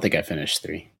good. I don't think I finished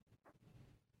 3.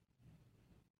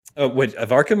 Oh, wait, of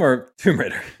Arkham or Tomb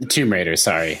Raider? Tomb Raider,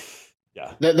 sorry.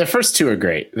 Yeah. The first 2 are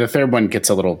great. The third one gets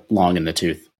a little long in the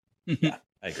tooth. Yeah,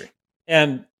 I agree.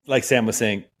 And like Sam was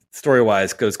saying,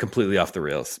 story-wise, goes completely off the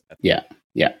rails. Yeah.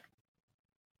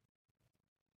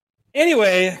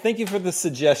 Anyway, thank you for the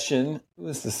suggestion. Who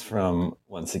is this from,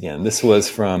 once again? This was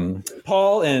from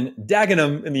Paul in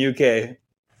Dagenham in the UK.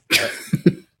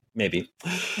 Maybe.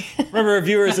 Remember,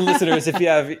 viewers and listeners, if you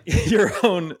have your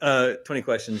own 20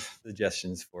 questions,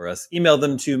 suggestions for us, email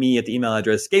them to me at the email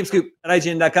address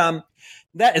gamescoop@ign.com.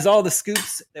 That is all the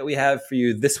scoops that we have for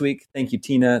you this week. Thank you,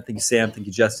 Tina. Thank you, Sam. Thank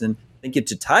you, Justin. Thank you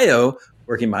to Tayo,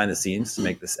 working behind the scenes to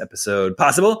make this episode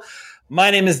possible. My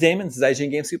name is Damon. This is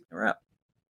IGN Game Scoop, and we're out.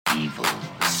 Evil,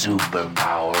 super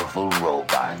powerful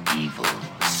robot. Evil,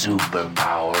 super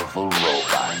powerful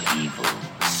robot. Evil,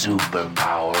 super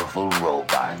powerful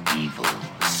robot. Evil,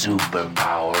 super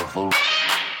powerful.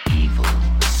 Evil,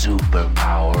 super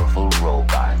powerful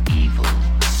robot. Evil,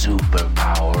 super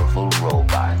powerful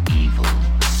robot. Evil,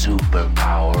 super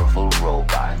powerful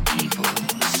robot. Evil,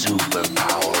 super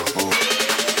powerful.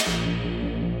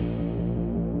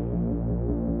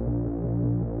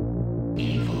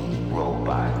 Evil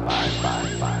robot.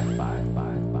 Super powerful robot.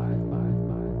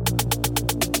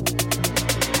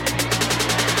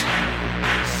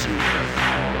 Super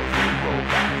powerful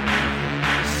robot.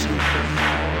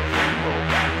 Super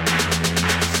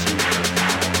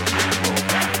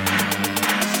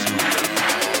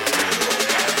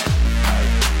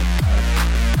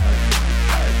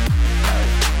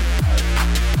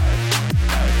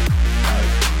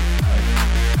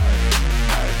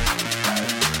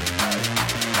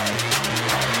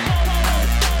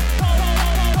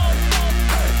powerful robot.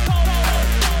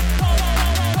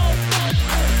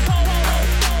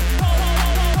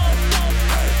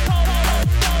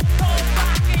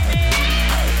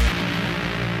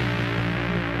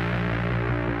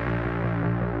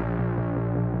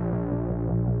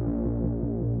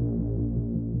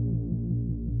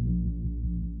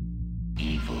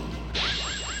 Evil.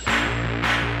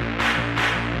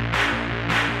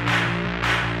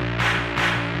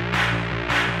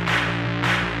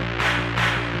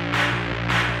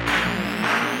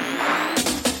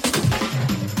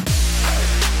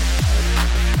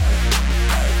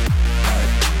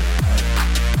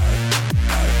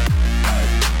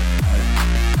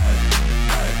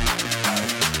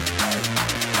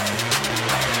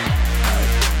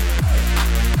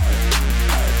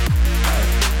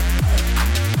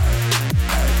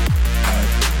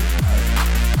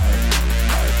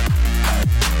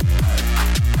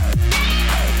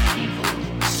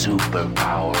 Evil, super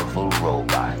powerful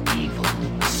robot. Evil,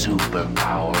 super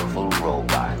powerful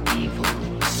robot. Evil,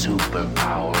 super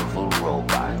powerful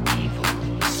robot. Evil,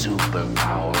 super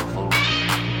powerful.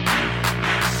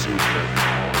 Super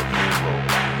powerful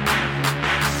robot.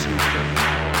 Super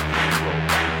powerful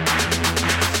robot.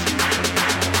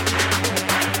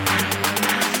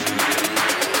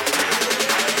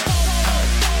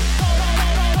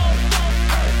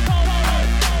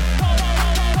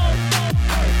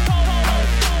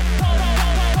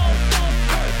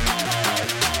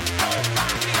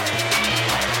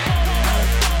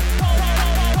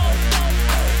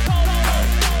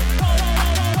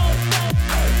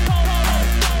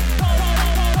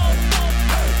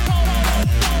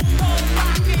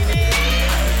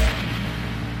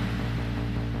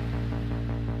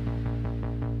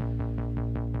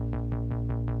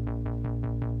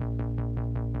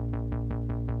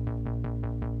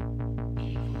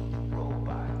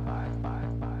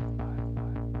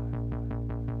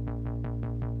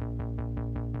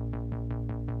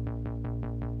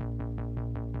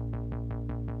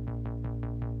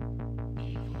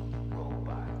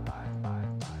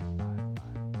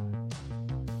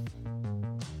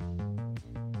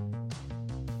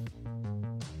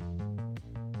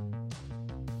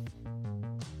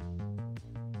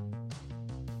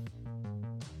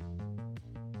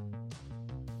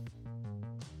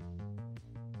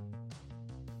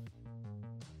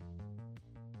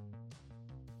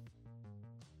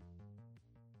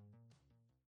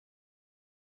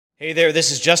 Hey there, this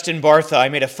is Justin Bartha. I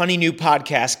made a funny new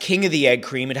podcast, King of the Egg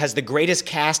Cream. It has the greatest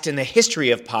cast in the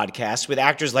history of podcasts with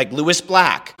actors like Louis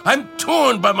Black. I'm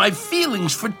torn by my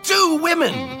feelings for two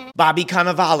women. Bobby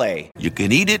Cannavale. You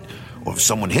can eat it, or if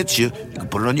someone hits you, you can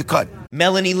put it on your cut.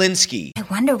 Melanie Linsky. I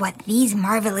wonder what these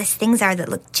marvelous things are that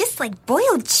look just like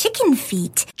boiled chicken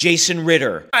feet. Jason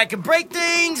Ritter. I can break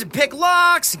things and pick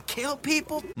locks and kill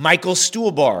people. Michael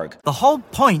Stuhlbarg. The whole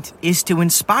point is to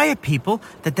inspire people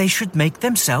that they should make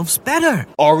themselves better.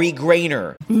 Ari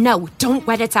Grainer. No, don't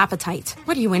whet its appetite.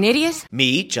 What are you, an idiot?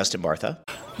 Me, Justin Bartha.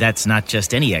 That's not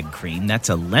just any egg cream, that's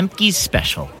a Lemke's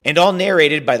special. And all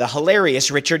narrated by the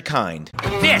hilarious Richard Kind.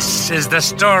 This is the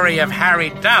story of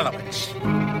Harry Dalowitz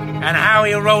and how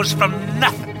he rose from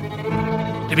nothing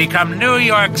to become New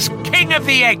York's King of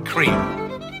the Egg Cream.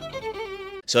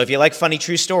 So if you like funny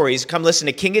true stories, come listen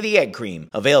to King of the Egg Cream,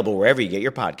 available wherever you get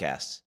your podcasts.